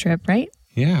next van trip, right?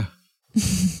 Yeah.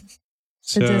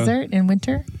 The desert in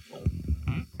winter?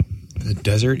 The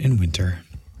desert in winter.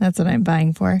 That's what I'm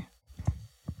buying for.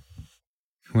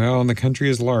 Well, and the country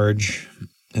is large,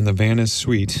 and the van is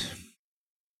sweet,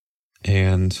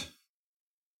 and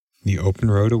the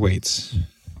open road awaits.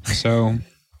 So,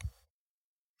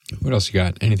 what else you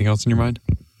got? Anything else in your mind?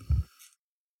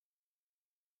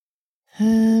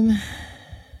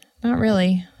 Not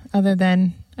really. Other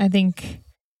than I think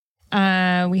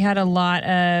we had a lot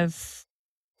of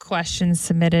questions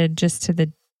submitted just to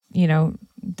the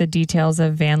details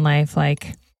of van life,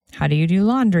 like how do you do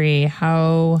laundry?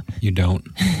 How you don't,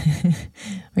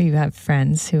 or you have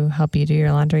friends who help you do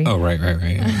your laundry. Oh, right.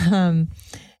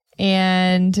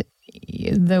 And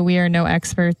though we are no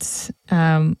experts,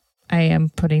 I am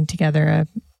putting together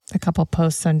a couple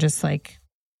posts on just like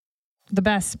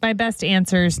my best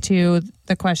answers to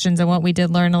the questions and what we did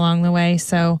learn along the way.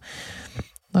 So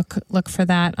look for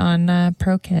that on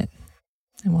ProKit,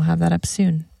 and we'll have that up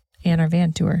soon, and our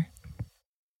van tour.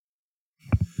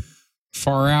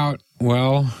 Far out.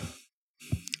 Well,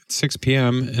 it's 6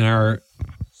 p.m. and our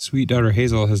sweet daughter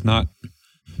Hazel has not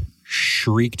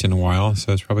shrieked in a while,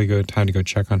 so it's probably time to go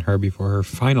check on her before her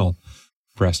final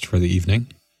rest for the evening.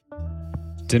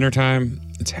 Dinner time.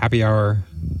 It's happy hour.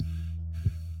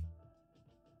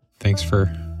 Thanks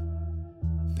for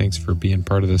being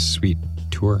part of this sweet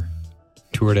tour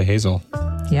to Hazel.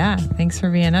 Yeah, thanks for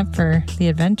being up for the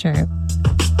adventure.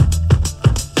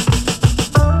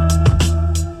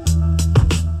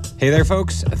 Hey there,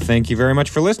 folks. Thank you very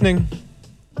much for listening.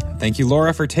 Thank you,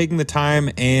 Laura, for taking the time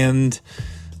and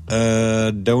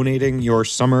donating your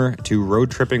summer to road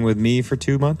tripping with me for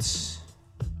 2 months.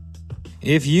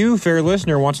 If you, fair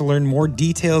listener, want to learn more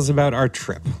details about our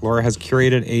trip, Laura has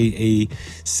curated a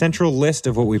central list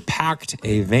of what we packed,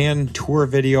 a van tour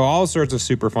video, all sorts of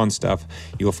super fun stuff.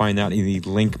 You will find that in the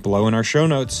link below in our show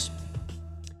notes.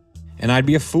 And I'd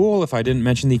be a fool if I didn't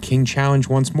mention the King Challenge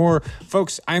once more.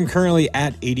 Folks, I'm currently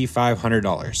at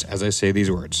 $8,500 as I say these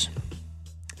words.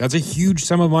 That's a huge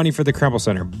sum of money for the Kremple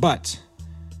Center, but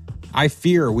I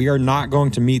fear we are not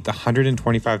going to meet the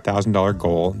 $125,000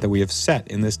 goal that we have set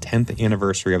in this 10th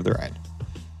anniversary of the ride.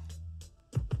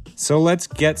 So let's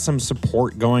get some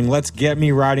support going. Let's get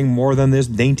me riding more than this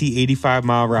dainty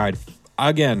 85-mile ride.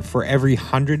 Again, for every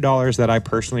 $100 that I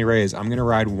personally raise, I'm going to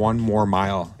ride one more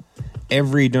mile.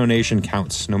 Every donation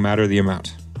counts, no matter the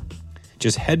amount.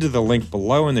 Just head to the link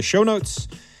below in the show notes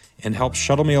and help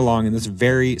shuttle me along in this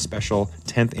very special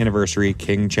 10th anniversary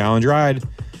King Challenge ride.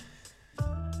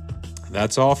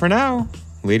 That's all for now.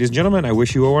 Ladies and gentlemen, I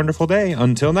wish you a wonderful day.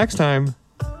 Until next time,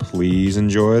 please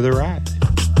enjoy the ride.